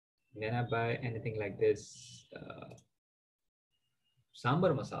 anything like this,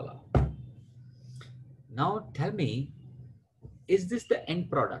 sambar masala. Now tell me, is this the end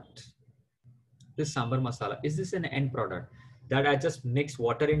product? This sambar masala, is this an end product that I just mix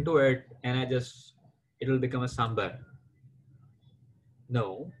water into it and it will become a sambar?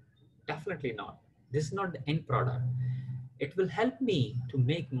 No, definitely not. This is not the end product. It will help me to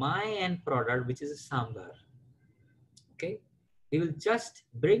make my end product, which is a sambar. Okay, it will just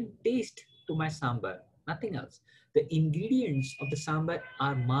bring taste to my sambar, nothing else. The ingredients of the sambar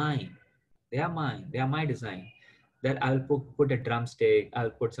are mine. They are mine. They are my design. That I'll put a drumstick,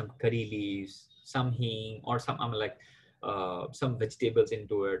 I'll put some curry leaves, some hing, or some vegetables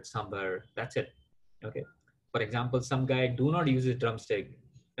into it, sambar. That's it. Okay. For example, some guy do not use a drumstick,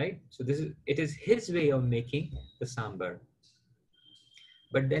 right? So it is his way of making the sambar.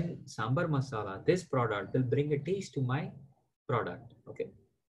 But then sambar masala, this product will bring a taste to my product. Okay.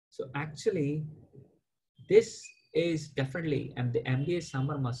 So actually, this is definitely, and the MBA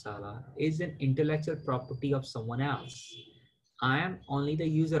sambar masala is an intellectual property of someone else. I am only the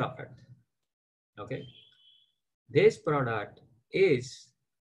user of it. Okay. This product is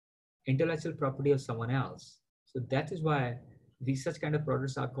intellectual property of someone else. So that is why these such kind of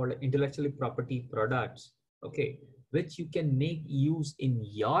products are called intellectually property products. Okay. Which you can make use in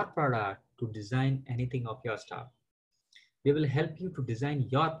your product to design anything of your stuff. They will help you to design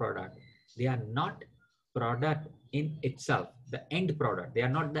your product. They are not product in itself, the end product. They are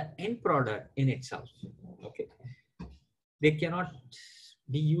not the end product in itself. Okay. They cannot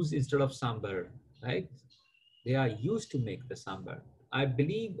be used instead of sambar, right? They are used to make the sambar. I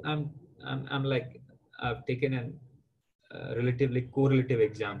believe I've taken a relatively correlative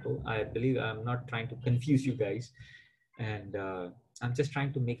example. I believe I'm not trying to confuse you guys, and I'm just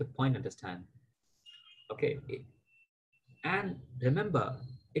trying to make a point understand. Okay. And remember,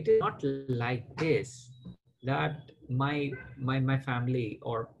 it is not like this that my family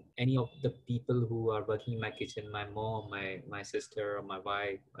or any of the people who are working in my kitchen, my mom, my sister, or my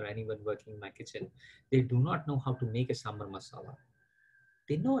wife, or anyone working in my kitchen, they do not know how to make a sambar masala.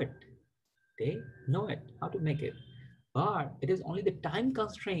 They know it. They know it, how to make it. But it is only the time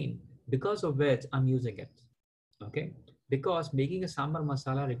constraint because of which I'm using it. Okay? Because making a sambar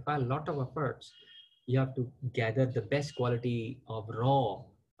masala requires a lot of efforts. You have to gather the best quality of raw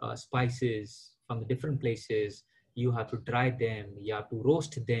spices from the different places. You have to dry them, you have to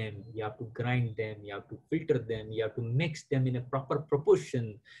roast them, you have to grind them, you have to filter them, you have to mix them in a proper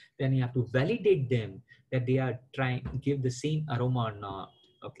proportion. Then you have to validate them that they are trying to give the same aroma or not,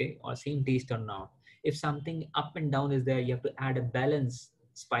 okay, or same taste or not. If something up and down is there, you have to add a balance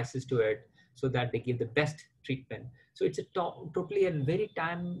spices to it so that they give the best treatment. So it's a totally and very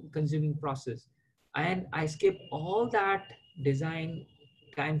time consuming process. And I skip all that design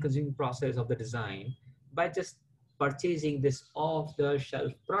time consuming process of the design by just purchasing this off the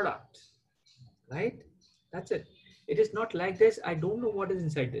shelf product, right? That's it. It is not like this. I don't know what is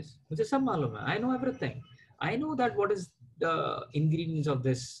inside this. I know everything. I know that what is the ingredients of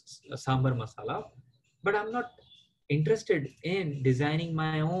this sambar masala, but I'm not interested in designing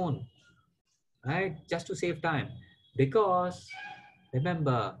my own, right? Just to save time. Because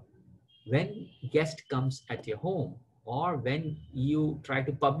remember, when guest comes at your home or when you try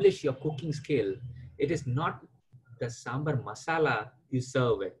to publish your cooking skill, it is not the sambar masala you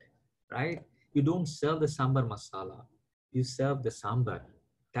serve it, right? You don't serve the sambar masala. You serve the sambar.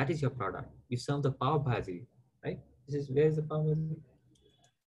 That is your product. You serve the pav bhaji, right? Where is the pav bhaji?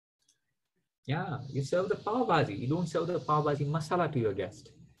 Yeah, you serve the pav bhaji. You don't serve the pav bhaji masala to your guest.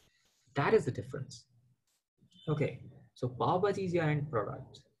 That is the difference. Okay, so pav bhaji is your end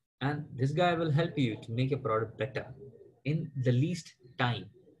product. And this guy will help you to make a product better in the least time.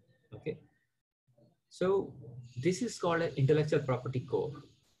 Okay. So this is called an intellectual property core.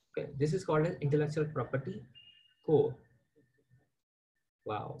 Okay. This is called an intellectual property core.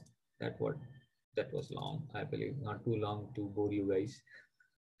 Wow. That was long, I believe. Not too long to bore you guys.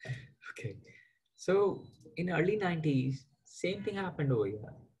 Okay. So in early 90s, same thing happened over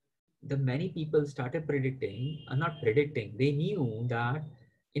here. The many people started predicting, not predicting, they knew that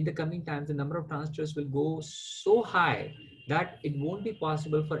in the coming times, the number of transistors will go so high that it won't be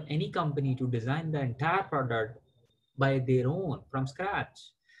possible for any company to design the entire product by their own from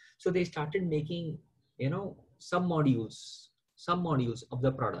scratch. So they started making, some modules of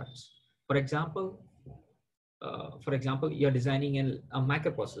the products. For example, you're designing a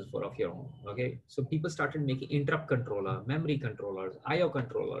microprocessor of your own. Okay, so people started making interrupt controller, memory controllers, IO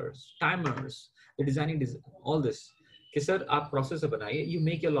controllers, timers. They're designing all this. Okay, sir, आप processor बनाइए. You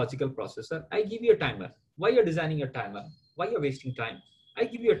make your logical processor. I give you a timer. Why you're designing a timer? Why you're wasting time? I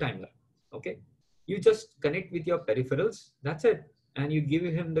give you a timer. Okay, you just connect with your peripherals. That's it. and you give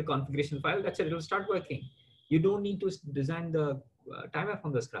him the configuration file, that's it, it will start working. You don't need to design the timer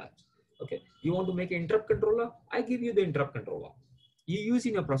from the scratch. Okay, you want to make an interrupt controller? I give you the interrupt controller. You use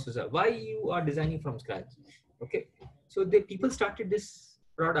in your processor. Why you are designing from scratch? Okay, so the people started this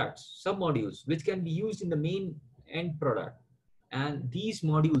products, sub modules, which can be used in the main end product. And these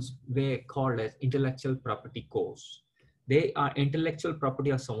modules were called as intellectual property cores. They are intellectual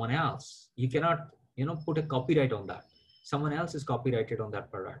property of someone else. You cannot, put a copyright on that. Someone else is copyrighted on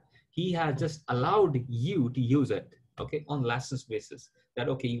that product. He has just allowed you to use it, okay, on license basis. That,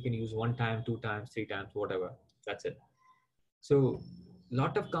 okay, you can use 1 time, 2 times, 3 times, whatever. That's it. So a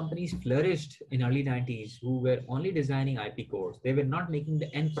lot of companies flourished in early 90s who were only designing IP cores. They were not making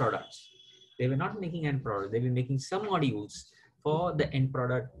the end products. They were not making end products. They were making some modules for the end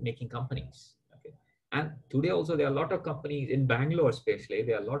product making companies. Okay. And today also there are a lot of companies in Bangalore, especially,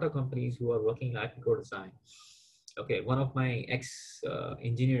 there are a lot of companies who are working in IP core design. Okay, one of my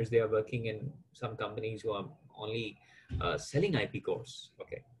ex-engineers, they are working in some companies who are only selling IP cores.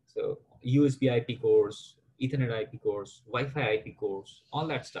 Okay, so USB IP cores, Ethernet IP cores, Wi-Fi IP cores, all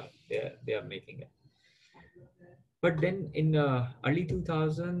that stuff, they are making it. But then in early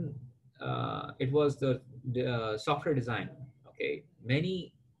 2000, it was the software design. Okay,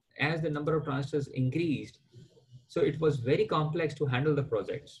 as the number of transistors increased, so it was very complex to handle the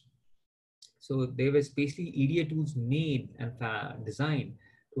projects. So there were specially EDA tools made and designed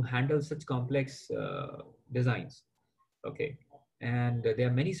to handle such complex designs. Okay, and there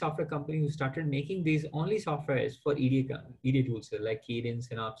are many software companies who started making these only softwares for EDA tools like Cadence,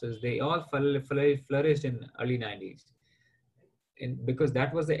 Synopsys. They all flourished in early 90s, because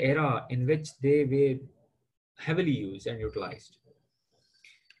that was the era in which they were heavily used and utilized.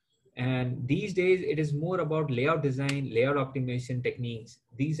 And these days, it is more about layout design, layout optimization techniques.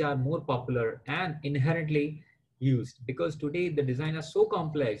 These are more popular and inherently used, because today the design is so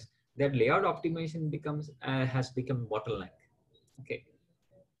complex that layout optimization has become bottleneck. Okay,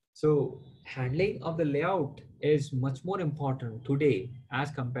 so handling of the layout is much more important today as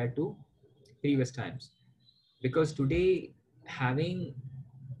compared to previous times, because today having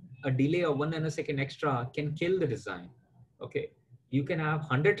a delay of 1 nanosecond extra can kill the design. Okay, you can have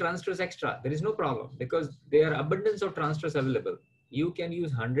 100 transistors extra, there is no problem, because there are abundance of transistors available. You can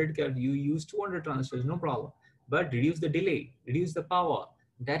use 100, you use 200 transistors, no problem, but reduce the delay, reduce the power.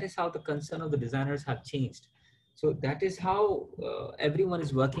 That is how the concern of the designers have changed. So that is how everyone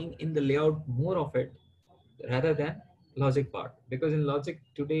is working in the layout, more of it, rather than logic part, because in logic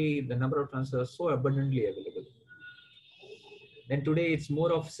today the number of transistors are so abundantly available. Then today it's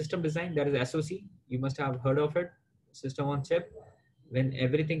more of system design, that is SoC. You must have heard of it, system on chip. When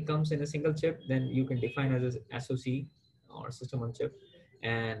everything comes in a single chip, then you can define as a SoC or system on chip.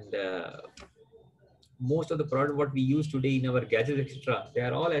 And most of the product what we use today in our gadgets, etc., they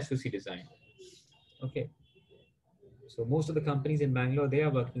are all SoC design. Okay. So most of the companies in Bangalore, they are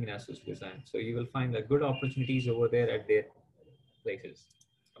working in SoC design. So you will find good opportunities over there at their places.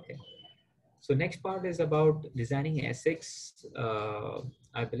 Okay. So next part is about designing ASICs.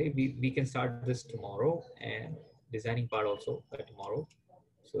 I believe we can start this tomorrow, and designing part also tomorrow.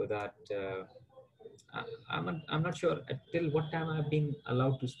 So that I'm not sure till what time I've been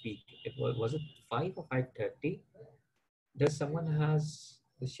allowed to speak. Was it 5 or 5:30? Does someone has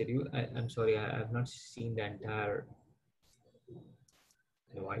the schedule? I'm sorry, I have not seen the entire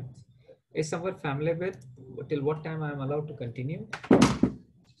invite. Is someone familiar with till what time I'm allowed to continue?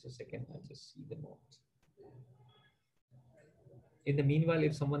 Just a second, I'll just see the notes. In the meanwhile,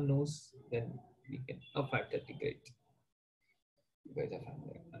 if someone knows, then we can. Oh, 5:30, great. You guys are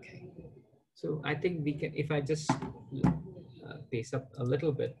familiar. Okay. So I think we can, if I just pace up a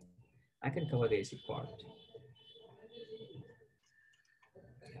little bit, I can cover the ASIC part.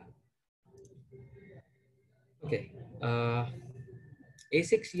 Yeah. Okay.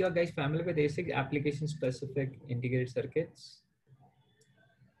 ASICs, you are guys familiar with ASIC, application specific integrated circuits?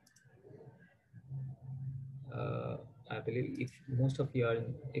 I believe if most of you are,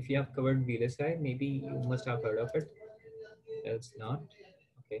 if you have covered VLSI, maybe you must have heard of it, else not.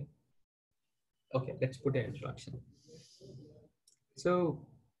 Okay. Okay, let's put an introduction. So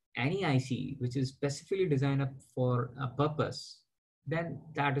any IC which is specifically designed up for a purpose, then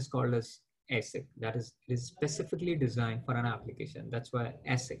that is called as ASIC. That is specifically designed for an application. That's why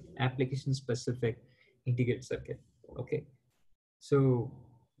ASIC, application specific integrated circuit. Okay. So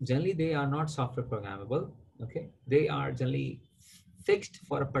generally they are not software programmable. Okay. They are generally fixed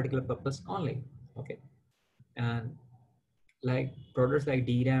for a particular purpose only. Okay. And like products like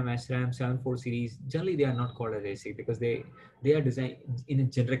DRAM, SRAM, 74 series, generally they are not called as ASIC because they are designed in a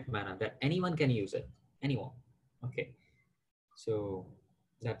generic manner that anyone can use it, anyone. Okay. So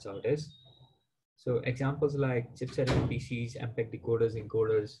that's how it is. So examples like chipset PCs, MPEG decoders,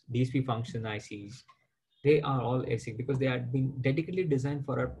 encoders, DSP function ICs, they are all ASIC because they had been dedicatedly designed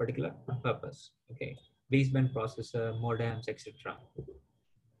for a particular purpose. Okay, baseband processor, modems, etc.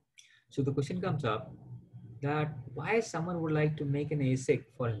 So the question comes up that why someone would like to make an ASIC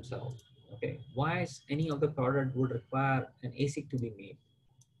for himself? Okay, why is any of the product would require an ASIC to be made?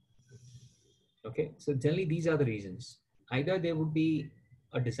 Okay, so generally these are the reasons. Either there would be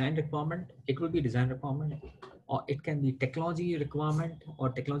a design requirement, it will be design requirement, or it can be technology requirement or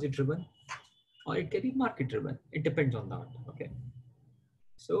technology driven, or it can be market driven. It depends on that. Okay,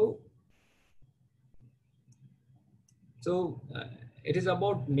 so it is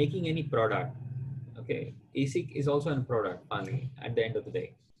about making any product. Okay, ASIC is also a product finally at the end of the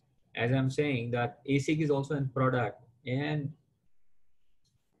day. As I'm saying that ASIC is also a product, and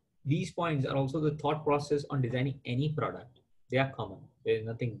these points are also the thought process on designing any product. They are common. There is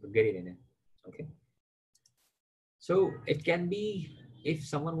nothing buried in it. Okay. So it can be, if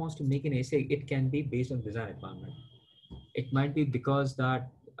someone wants to make an ASIC, it can be based on design requirement. It might be because that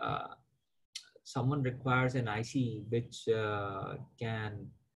someone requires an IC which can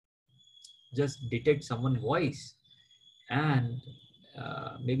just detect someone's voice and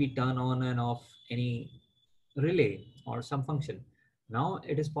maybe turn on and off any relay or some function. Now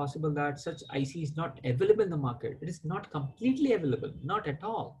it is possible that such IC is not available in the market. It is not completely available, not at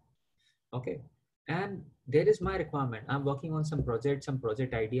all. Okay. And there is my requirement. I'm working on some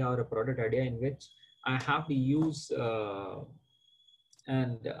project idea or a product idea in which I have to use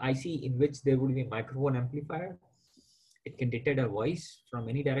an IC in which there would be a microphone amplifier. It can detect a voice from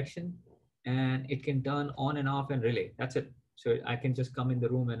any direction and it can turn on and off and relay. That's it. So I can just come in the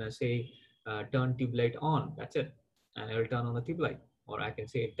room and I say, turn tube light on. That's it. And it will turn on the tube light. Or I can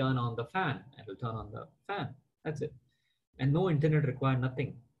say, turn on the fan. And it will turn on the fan. That's it. And no internet required,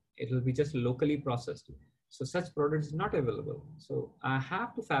 nothing. It will be just locally processed. So such product is not available. So I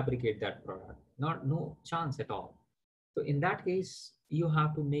have to fabricate that product. No chance at all. So in that case, you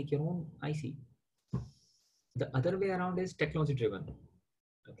have to make your own IC. The other way around is technology driven.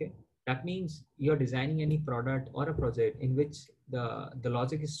 Okay. That means you're designing any product or a project in which the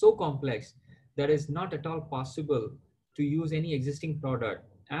logic is so complex that it's not at all possible to use any existing product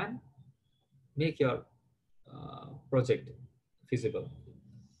and make your project feasible.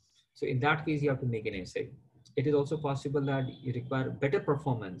 So in that case, you have to make an ASIC. It is also possible that you require better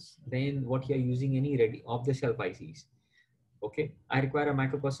performance than what you're using any ready off-the-shelf ICs. Okay, I require a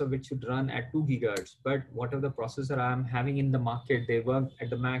microprocessor which should run at 2 gigahertz, but whatever the processor I'm having in the market, they work at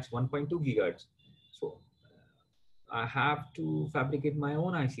the max 1.2 gigahertz. So I have to fabricate my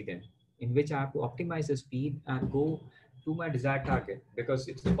own IC then, in which I have to optimize the speed and go to my desired target, because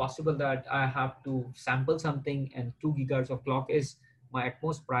it's possible that I have to sample something and 2 gigahertz of clock is my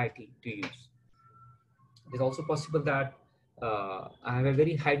utmost priority to use. It's also possible that I have a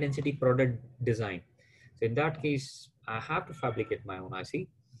very high density product design. So in that case, I have to fabricate my own IC.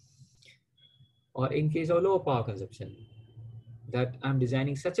 Or in case of low power consumption, that I'm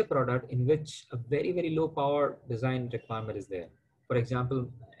designing such a product in which a very, very low power design requirement is there. For example,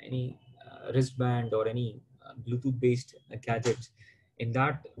 any wristband or any Bluetooth based gadgets, in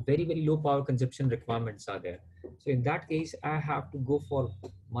that very, very low power consumption requirements are there. So in that case, I have to go for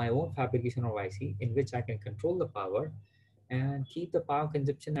my own fabrication of IC in which I can control the power and keep the power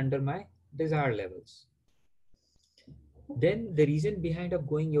consumption under my desired levels. Then the reason behind of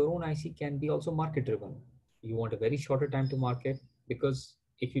going your own IC can be also market driven. You want a very shorter time to market, because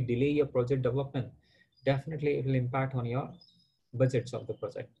if you delay your project development, definitely it will impact on your budgets of the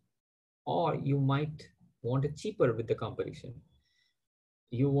project. Or you might want it cheaper with the competition.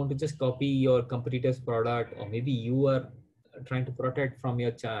 You want to just copy your competitor's product, or maybe you are trying to protect from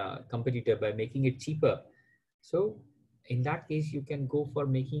your competitor by making it cheaper. So in that case, you can go for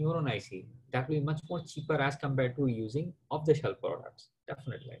making your own IC. That will be much more cheaper as compared to using off-the-shelf products,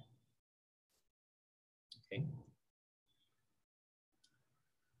 definitely. Okay.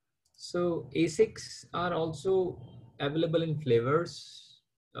 So ASICs are also available in flavors.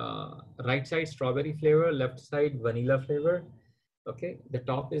 Right side strawberry flavor, left side vanilla flavor. Okay, the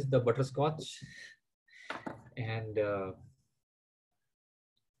top is the butterscotch, and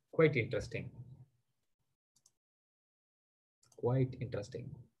quite interesting. Quite interesting.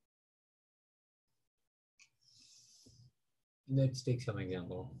 Let's take some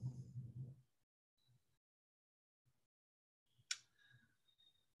example.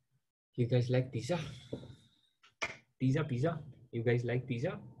 You guys like pizza? Pizza? You guys like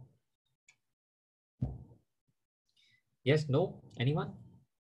pizza? Yes, no? Anyone?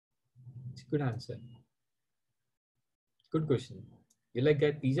 It's a good answer. Good question. You like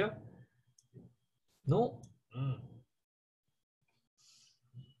that pizza? No?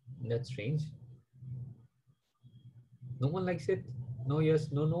 That's strange. No one likes it? No,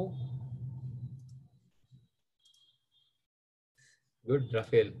 yes, no, no. Good,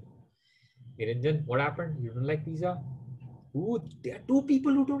 Rafael. Niranjan, what happened? You don't like pizza? Ooh, there are 2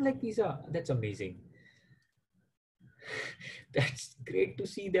 people who don't like pizza. That's amazing. That's great to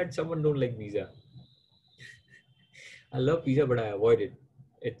see that someone don't like pizza. I love pizza, but I avoid it.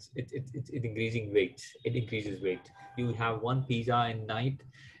 It's increasing weight. It increases weight. You have 1 pizza in night,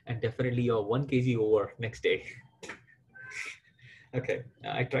 and definitely you're 1 kg over next day. Okay,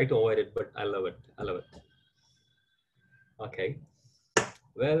 I try to avoid it, but I love it. I love it. Okay.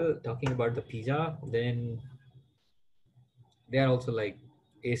 Well, talking about the pizza, then they are also like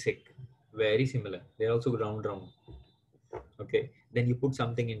ASIC, very similar. They're also round. Okay, then you put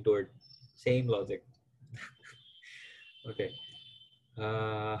something into it, same logic. Okay.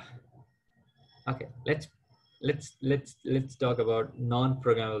 Okay, let's talk about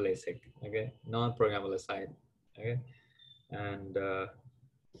non-programmable ASIC. Okay, non-programmable side. Okay, and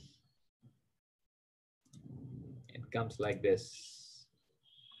it comes like this.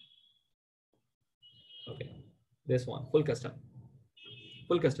 Okay, this one, full custom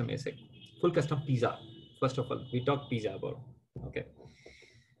ASIC, full custom pizza. First of all, we talk pizza about. Okay,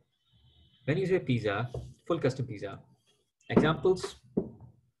 when you say pizza, full custom pizza, examples.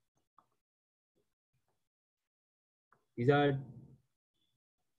 Pizza Hut,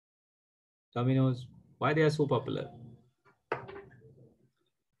 Domino's, why they are so popular?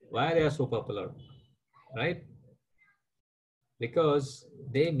 Why they are so popular, right? Because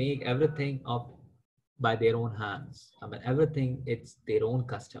they make everything up by their own hands. I mean, everything, it's their own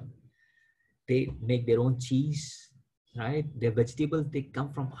custom. They make their own cheese, right? Their vegetables, they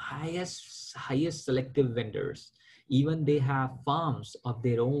come from highest selective vendors. Even they have farms of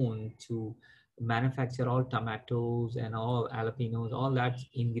their own to manufacture all tomatoes and all jalapenos, all that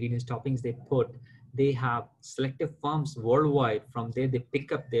ingredients, toppings they put. They have selective farms worldwide. From there, they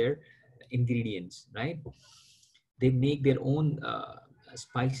pick up their ingredients, right? They make their own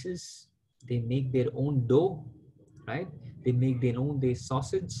spices. They make their own dough, right? They make their own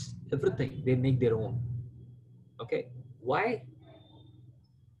sausage, everything. They make their own. Okay, why?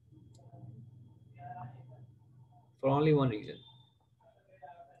 For only one reason: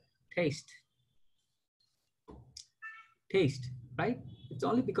 taste. Taste, right? It's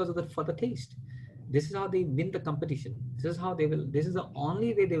only because of for the taste. This is how they win the competition. This is how they will. This is the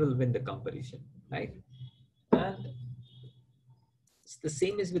only way they will win the competition, right? And it's the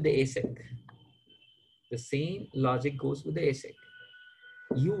same as with the ASIC. The same logic goes with the ASIC.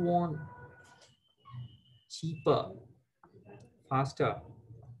 You want cheaper, faster,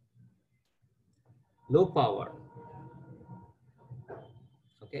 low power,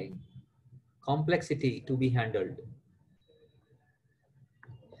 okay, complexity to be handled.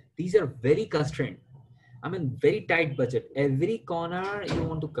 These are very constrained. I mean, very tight budget. Every corner you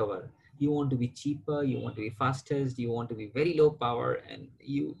want to cover. You want to be cheaper, you want to be fastest, you want to be very low power, and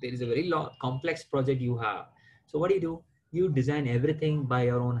there is a very complex project you have. So what do? You design everything by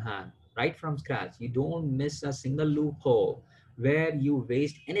your own hand, right from scratch. You don't miss a single loophole where you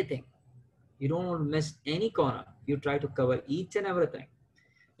waste anything. You don't miss any corner. You try to cover each and everything.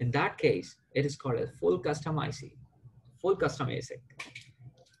 In that case, it is called a full custom IC, full custom ASIC.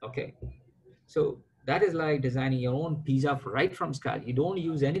 Okay, so that is like designing your own pizza right from scratch. You don't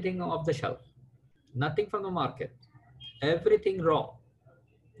use anything off the shelf, nothing from the market, everything raw.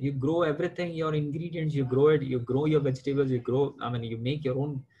 You grow everything, your ingredients, you grow it, you grow your vegetables, you make your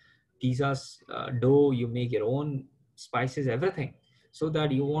own pizzas, dough, you make your own spices, everything. So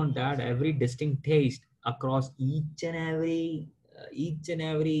that you want that every distinct taste across each and every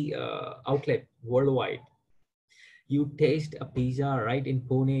outlet worldwide. You taste a pizza right in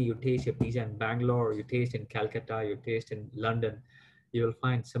Pune, you taste a pizza in Bangalore, you taste in Calcutta, you taste in London, you will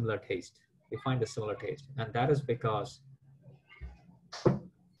find similar taste. You find a similar taste. And that is because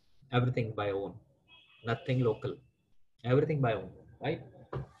everything by own, nothing local, everything by own, right?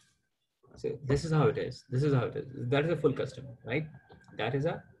 So this is how it is. This is how it is. That is a full custom, right? That is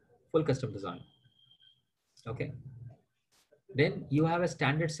a full custom design. Okay. Then you have a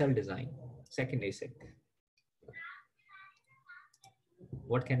standard cell design, second ASIC.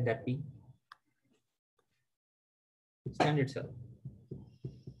 What can that be? Standard cell.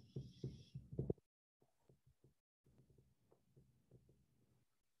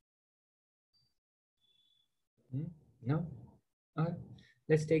 No?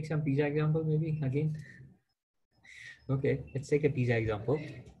 Let's take some pizza example maybe again. Okay, let's take a pizza example.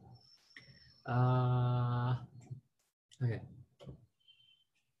 Okay.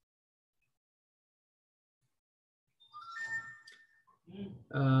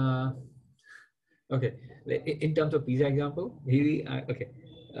 Okay. In terms of pizza example, maybe okay.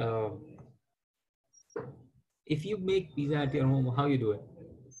 If you make pizza at your home, how you do it?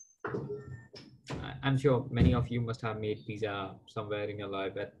 I'm sure many of you must have made pizza somewhere in your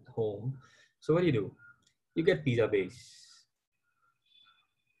life at home. So what do? You get pizza base,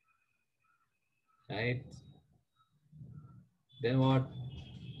 right? Then what?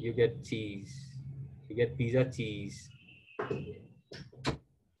 You get cheese. You get pizza cheese.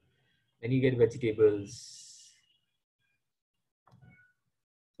 Then you get vegetables,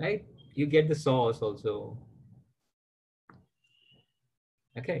 right? You get the sauce also.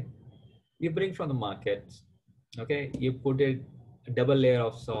 Okay. You bring from the market. Okay. You put a double layer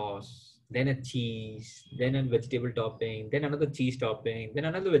of sauce, then a cheese, then a vegetable topping, then another cheese topping, then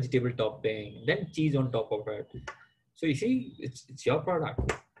another vegetable topping, then cheese on top of it. So you see, it's your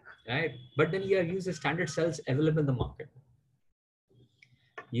product, right? But then you have used the standard cells available in the market.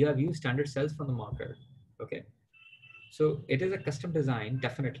 You have used standard cells from the market. Okay. So it is a custom design,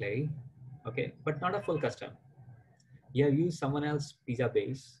 definitely. Okay. But not a full custom. You have used someone else's pizza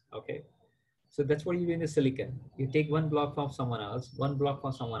base. Okay. So that's what you do in the silicon. You take one block from someone else, one block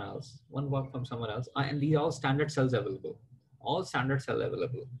from someone else, one block from someone else, and these are all standard cells available. All standard cell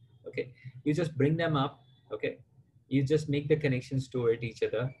available. Okay. You just bring them up. Okay. You just make the connections to it each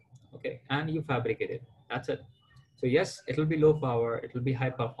other. Okay. And you fabricate it. That's it. So yes, it will be low power, it will be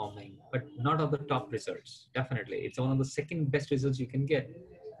high performing, but not of the top results. Definitely. It's one of the second best results you can get.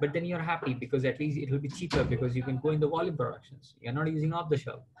 But then you're happy because at least it will be cheaper because you can go in the volume productions. You're not using off the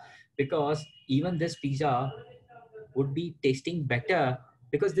shelf. Because even this pizza would be tasting better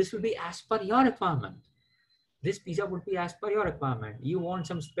because this will be as per your requirement. This pizza would be as per your requirement. You want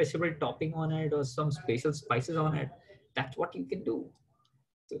some special topping on it or some special spices on it. That's what you can do.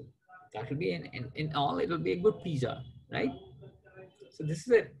 So that will be in all, it will be a good pizza, right? So this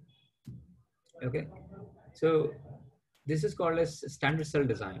is it. Okay. So this is called as standard cell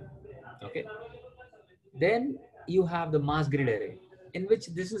design. Okay. Then you have the mass grid array, in which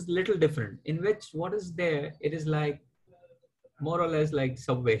this is little different. In which what is there? It is like more or less like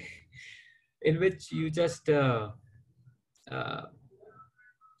Subway, in which you just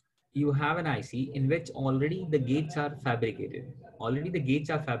you have an IC in which already the gates are fabricated. Already the gates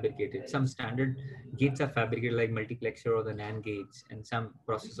are fabricated. Some standard gates are fabricated like multiplexer or the NAND gates and some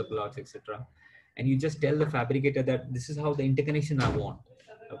processor blocks, etc. And you just tell the fabricator that this is how the interconnection I want.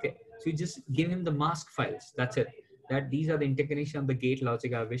 Okay. So you just give him the mask files. That's it. That these are the interconnection of the gate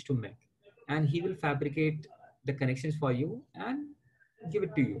logic I wish to make. And he will fabricate the connections for you and give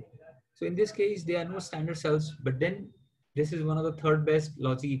it to you. So in this case, there are no standard cells, but then this is one of the third best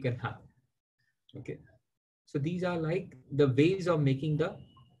logic you can have. Okay. So these are like the ways of making the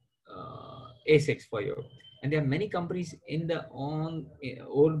ASICs for you. And there are many companies in the all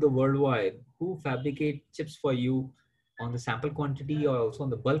the worldwide who fabricate chips for you on the sample quantity or also on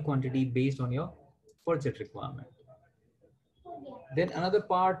the bulk quantity based on your budget requirement. Then another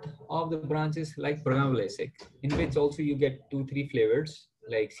part of the branch is like programmable ASIC, in which also you get 2-3 flavors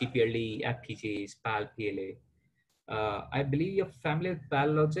like CPLD, FPGAs, PAL, PLA. I believe you're familiar with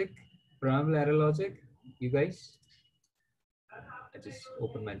PAL logic, programmable array logic, you guys? I just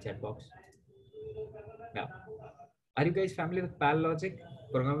opened my chat box. Yeah. Are you guys familiar with PAL logic,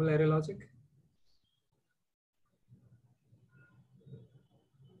 programmable array logic?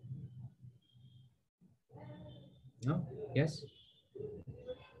 No? Yes?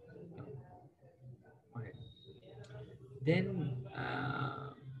 Okay. Then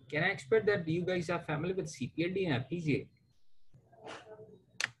can I expect that you guys are familiar with CPLD and FPGA?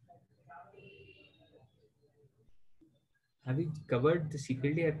 Have you covered the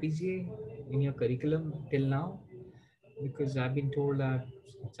CPLD FPGA in your curriculum till now? Because I've been told that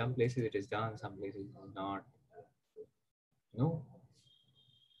in some places it is done, some places it is not. No?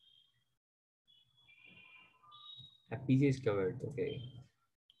 FPGA is covered, okay.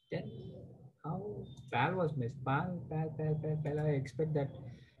 Then how PAL was missed? PAL, I expect that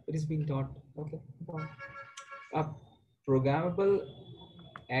it is being taught. Okay. A programmable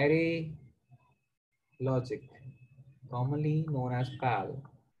array logic, commonly known as PAL.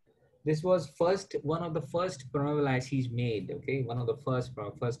 This was one of the first programmable ICs made. Okay, one of the first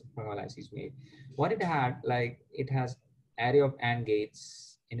programmable ICs made. What it had, like, it has array of AND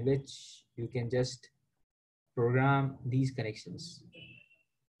gates in which you can just program these connections.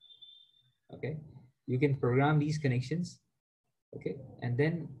 Okay, you can program these connections. Okay, and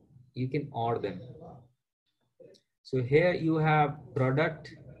then you can OR them. So here you have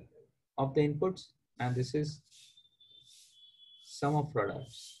product of the inputs, and this is sum of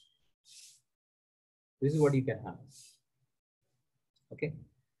products. This is what you can have. Okay.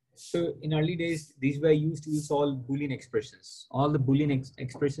 So in early days, these were used to solve Boolean expressions. All the Boolean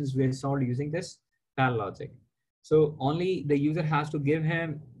expressions were solved using this PAL logic. So only the user has to give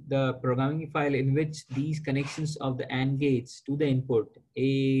him the programming file in which these connections of the AND gates to the input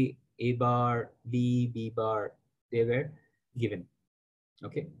A bar, B bar, they were given.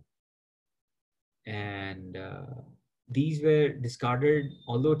 Okay. And these were discarded,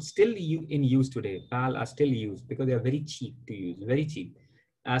 although it's still in use today. PAL are still used because they are very cheap to use, very cheap.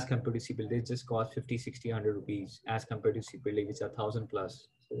 As compared to CPL, they just cost 50, 60, 100 rupees as compared to CPL, which are 1,000 plus.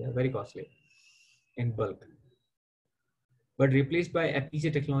 So they are very costly in bulk. But replaced by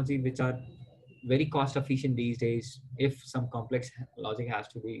FPGA technology, which are very cost efficient these days, if some complex logic has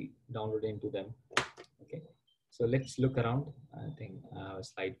to be downloaded into them. Okay. So let's look around. I think I have a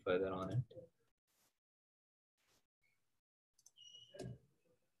slide further on it.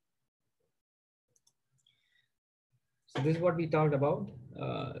 So this is what we talked about.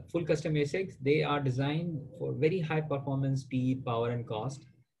 Full custom ASICs, they are designed for very high performance, speed, power, and cost.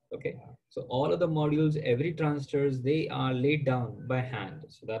 Okay. So all of the modules, every transistors, they are laid down by hand.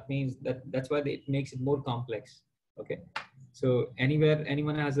 So that means that's why it makes it more complex. Okay. So anywhere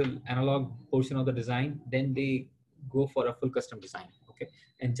anyone has an analog portion of the design, then they go for a full custom design. Okay.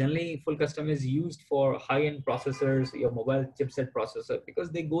 And generally full custom is used for high-end processors, your mobile chipset processor, because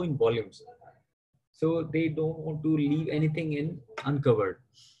they go in volumes. So they don't want to leave anything in uncovered.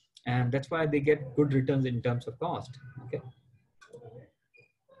 And that's why they get good returns in terms of cost. Okay.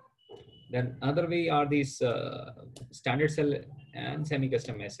 Then another way are these standard cell and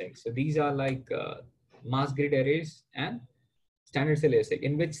semi-custom ASICs. So these are like mass grid arrays and standard cell ASIC,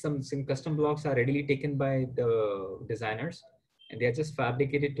 in which some custom blocks are readily taken by the designers and they are just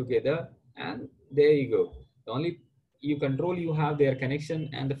fabricated together, and there you go. The only control you have their connection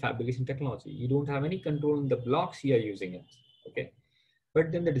and the fabrication technology. You don't have any control in the blocks you are using it. Okay.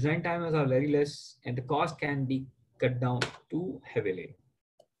 But then the design timers are very less and the cost can be cut down too heavily.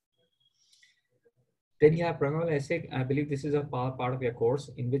 Then you have programmable ASIC. I believe this is a part of your course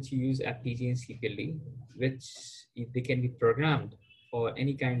in which you use FPGA and CPLD, which they can be programmed for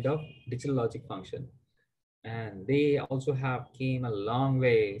any kind of digital logic function. And they also have came a long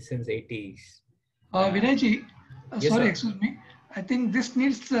way since 80s. Vinayji, yes, sorry, sir. excuse me. I think this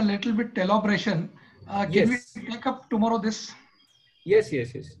needs a little bit elaboration. Can Yes. we take up tomorrow this? Yes,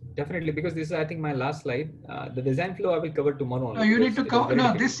 definitely. Because this is, I think, my last slide. The design flow I will cover tomorrow only. No, you need to cover.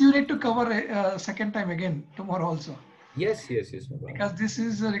 No, this you need to cover a second time again tomorrow also. Yes. No problem. Because this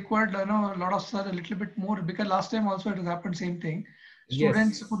is required, a lot of a little bit more. Because last time also it has happened same thing.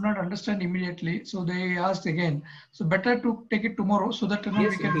 Students could not understand immediately, so they asked again. So better to take it tomorrow so that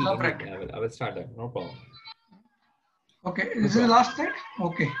we can elaborate. I will start that. No problem. Okay, this is the last slide.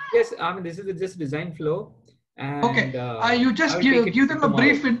 Okay. Yes, I mean this is just design flow. And, okay. You just give them a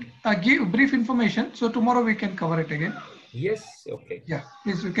brief information. So tomorrow we can cover it again. Yes. Okay. Yeah.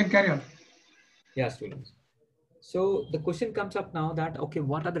 Please, we can carry on. Yeah, students. So the question comes up now that, okay,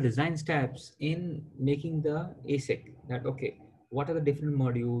 what are the design steps in making the ASIC? That, okay, what are the different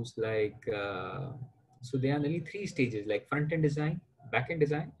modules like, so there are only 3 stages like front-end design, back-end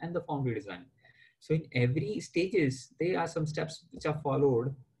design, and the foundry design. So in every stages, there are some steps which are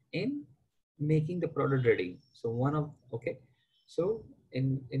followed in making the product ready. So so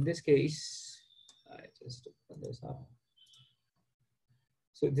in this case, I just open this up.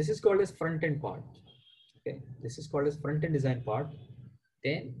 So this is called as front-end part. Okay, this is called as front-end design part.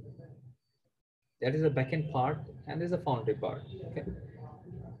 Then that is the back-end part, and there's a foundry part. Okay.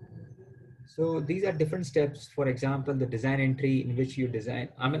 So these are different steps. For example, the design entry in which you design.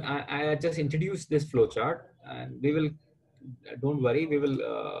 I mean, I just introduced this flow chart, and we will. Don't worry, we will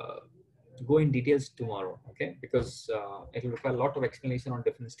go in details tomorrow. Okay, because it will require a lot of explanation on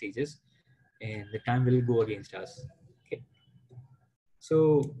different stages, and the time will go against us. Okay.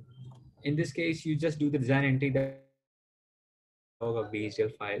 So in this case, you just do the design entry of a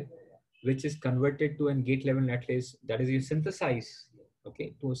BHDL file, which is converted to a gate level netlist. That is, you synthesize,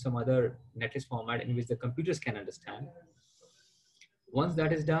 okay, to some other netlist format in which the computers can understand. Once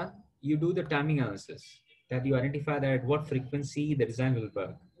that is done, you do the timing analysis, that you identify that at what frequency the design will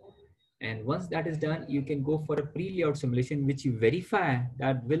work. And once that is done, you can go for a pre-layout simulation, which you verify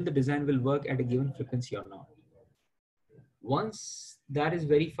that the design will work at a given frequency or not. Once that is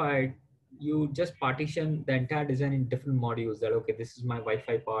verified, you just partition the entire design in different modules. That, okay, this is my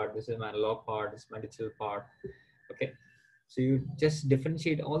Wi-Fi part, this is my analog part, this is my digital part. Okay, so you just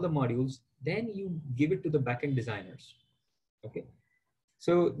differentiate all the modules, then you give it to the backend designers. Okay,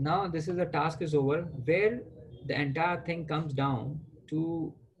 so now this is the task is over, where the entire thing comes down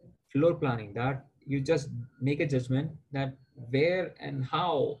to floor planning, that you just make a judgment that where and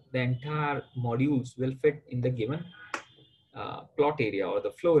how the entire modules will fit in the given plot area or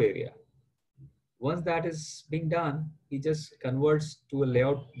the floor area. Once that is being done, he just converts to a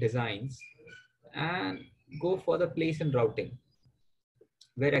layout designs and go for the place and routing,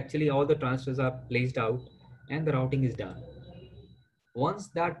 where actually all the transistors are placed out and the routing is done. Once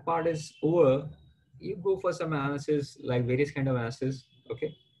that part is over, you go for some analysis, like various kind of analysis,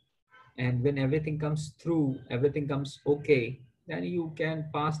 okay? And when everything comes through, everything comes okay, then you can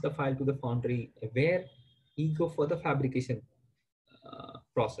pass the file to the foundry, where you go for the fabrication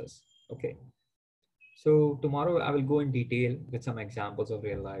process, okay? So tomorrow I will go in detail with some examples of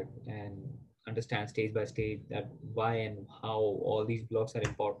real life and understand stage by stage that why and how all these blocks are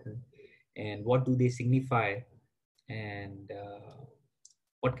important and what do they signify, and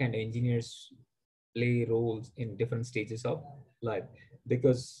what kind of engineers play roles in different stages of life,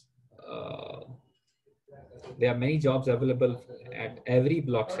 because there are many jobs available at every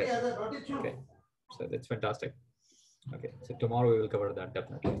block set. Okay, so that's fantastic. Okay, so tomorrow we will cover that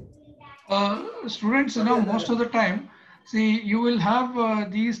definitely. Students, most of the time, see, you will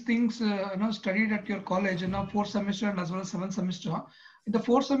have these things, studied at your college, fourth semester and as well as seventh semester. In the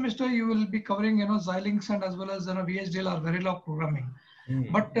fourth semester, you will be covering, Xilinx and as well as, VHDL or Verilog programming.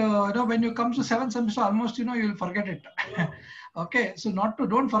 But, when you come to seventh semester, almost, you will forget it. Okay, so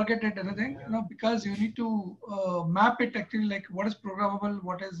don't forget it anything, because you need to map it actually, like what is programmable,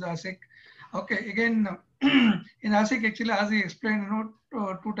 what is ASIC. Okay, again, in ASIC actually, as he explained,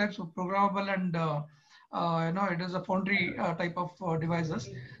 two types of programmable and it is a foundry type of devices.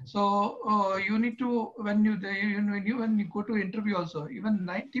 So you need to, when you go to interview also, even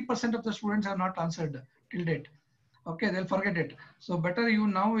 90% of the students have not answered till date. Okay, they'll forget it. So better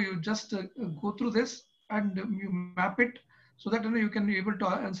you just go through this and you map it so that you can be able to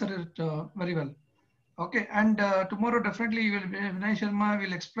answer it very well. Okay, and tomorrow definitely Vinay Sharma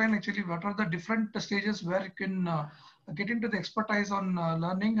will explain actually what are the different stages where you can get into the expertise on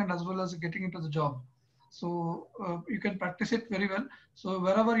learning and as well as getting into the job. So you can practice it very well. So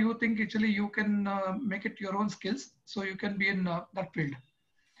wherever you think actually you can make it your own skills, so you can be in that field.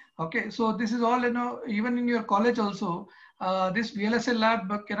 Okay, so this is all, even in your college also, this VLSI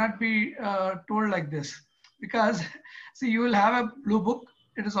lab cannot be told like this, because see, you will have a blue book.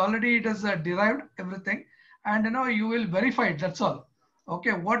 It is derived everything, and you will verify it. That's all.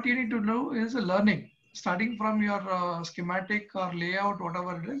 Okay, what you need to do is learning, starting from your schematic or layout,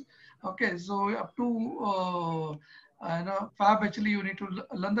 whatever it is. Okay, so up to fab, actually you need to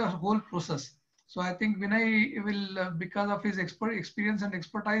learn the whole process. So I think Vinay will, because of his experience and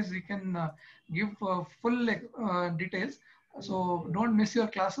expertise, he can give full details. So don't miss your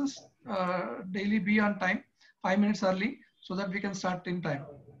classes. Daily be on time, 5 minutes early, so that we can start in time.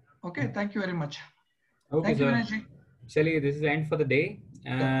 Okay, thank you very much. Okay, thank you, sir. Vinay. Shelly, this is the end for the day,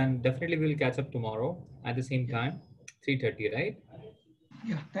 and definitely we'll catch up tomorrow at the same time, 3:30, right?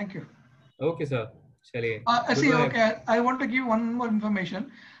 Yeah, thank you. Okay, sir. Shelly. See, okay, I want to give one more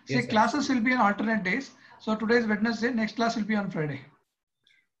information. See, Yes, sir. classes will be on alternate days. So today is Wednesday, next class will be on Friday.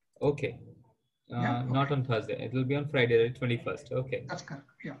 Okay. Not on Thursday. It will be on Friday, the 21st. Okay. That's correct.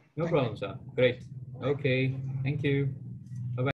 Yeah. No problem, sir. Great. Okay. Thank you.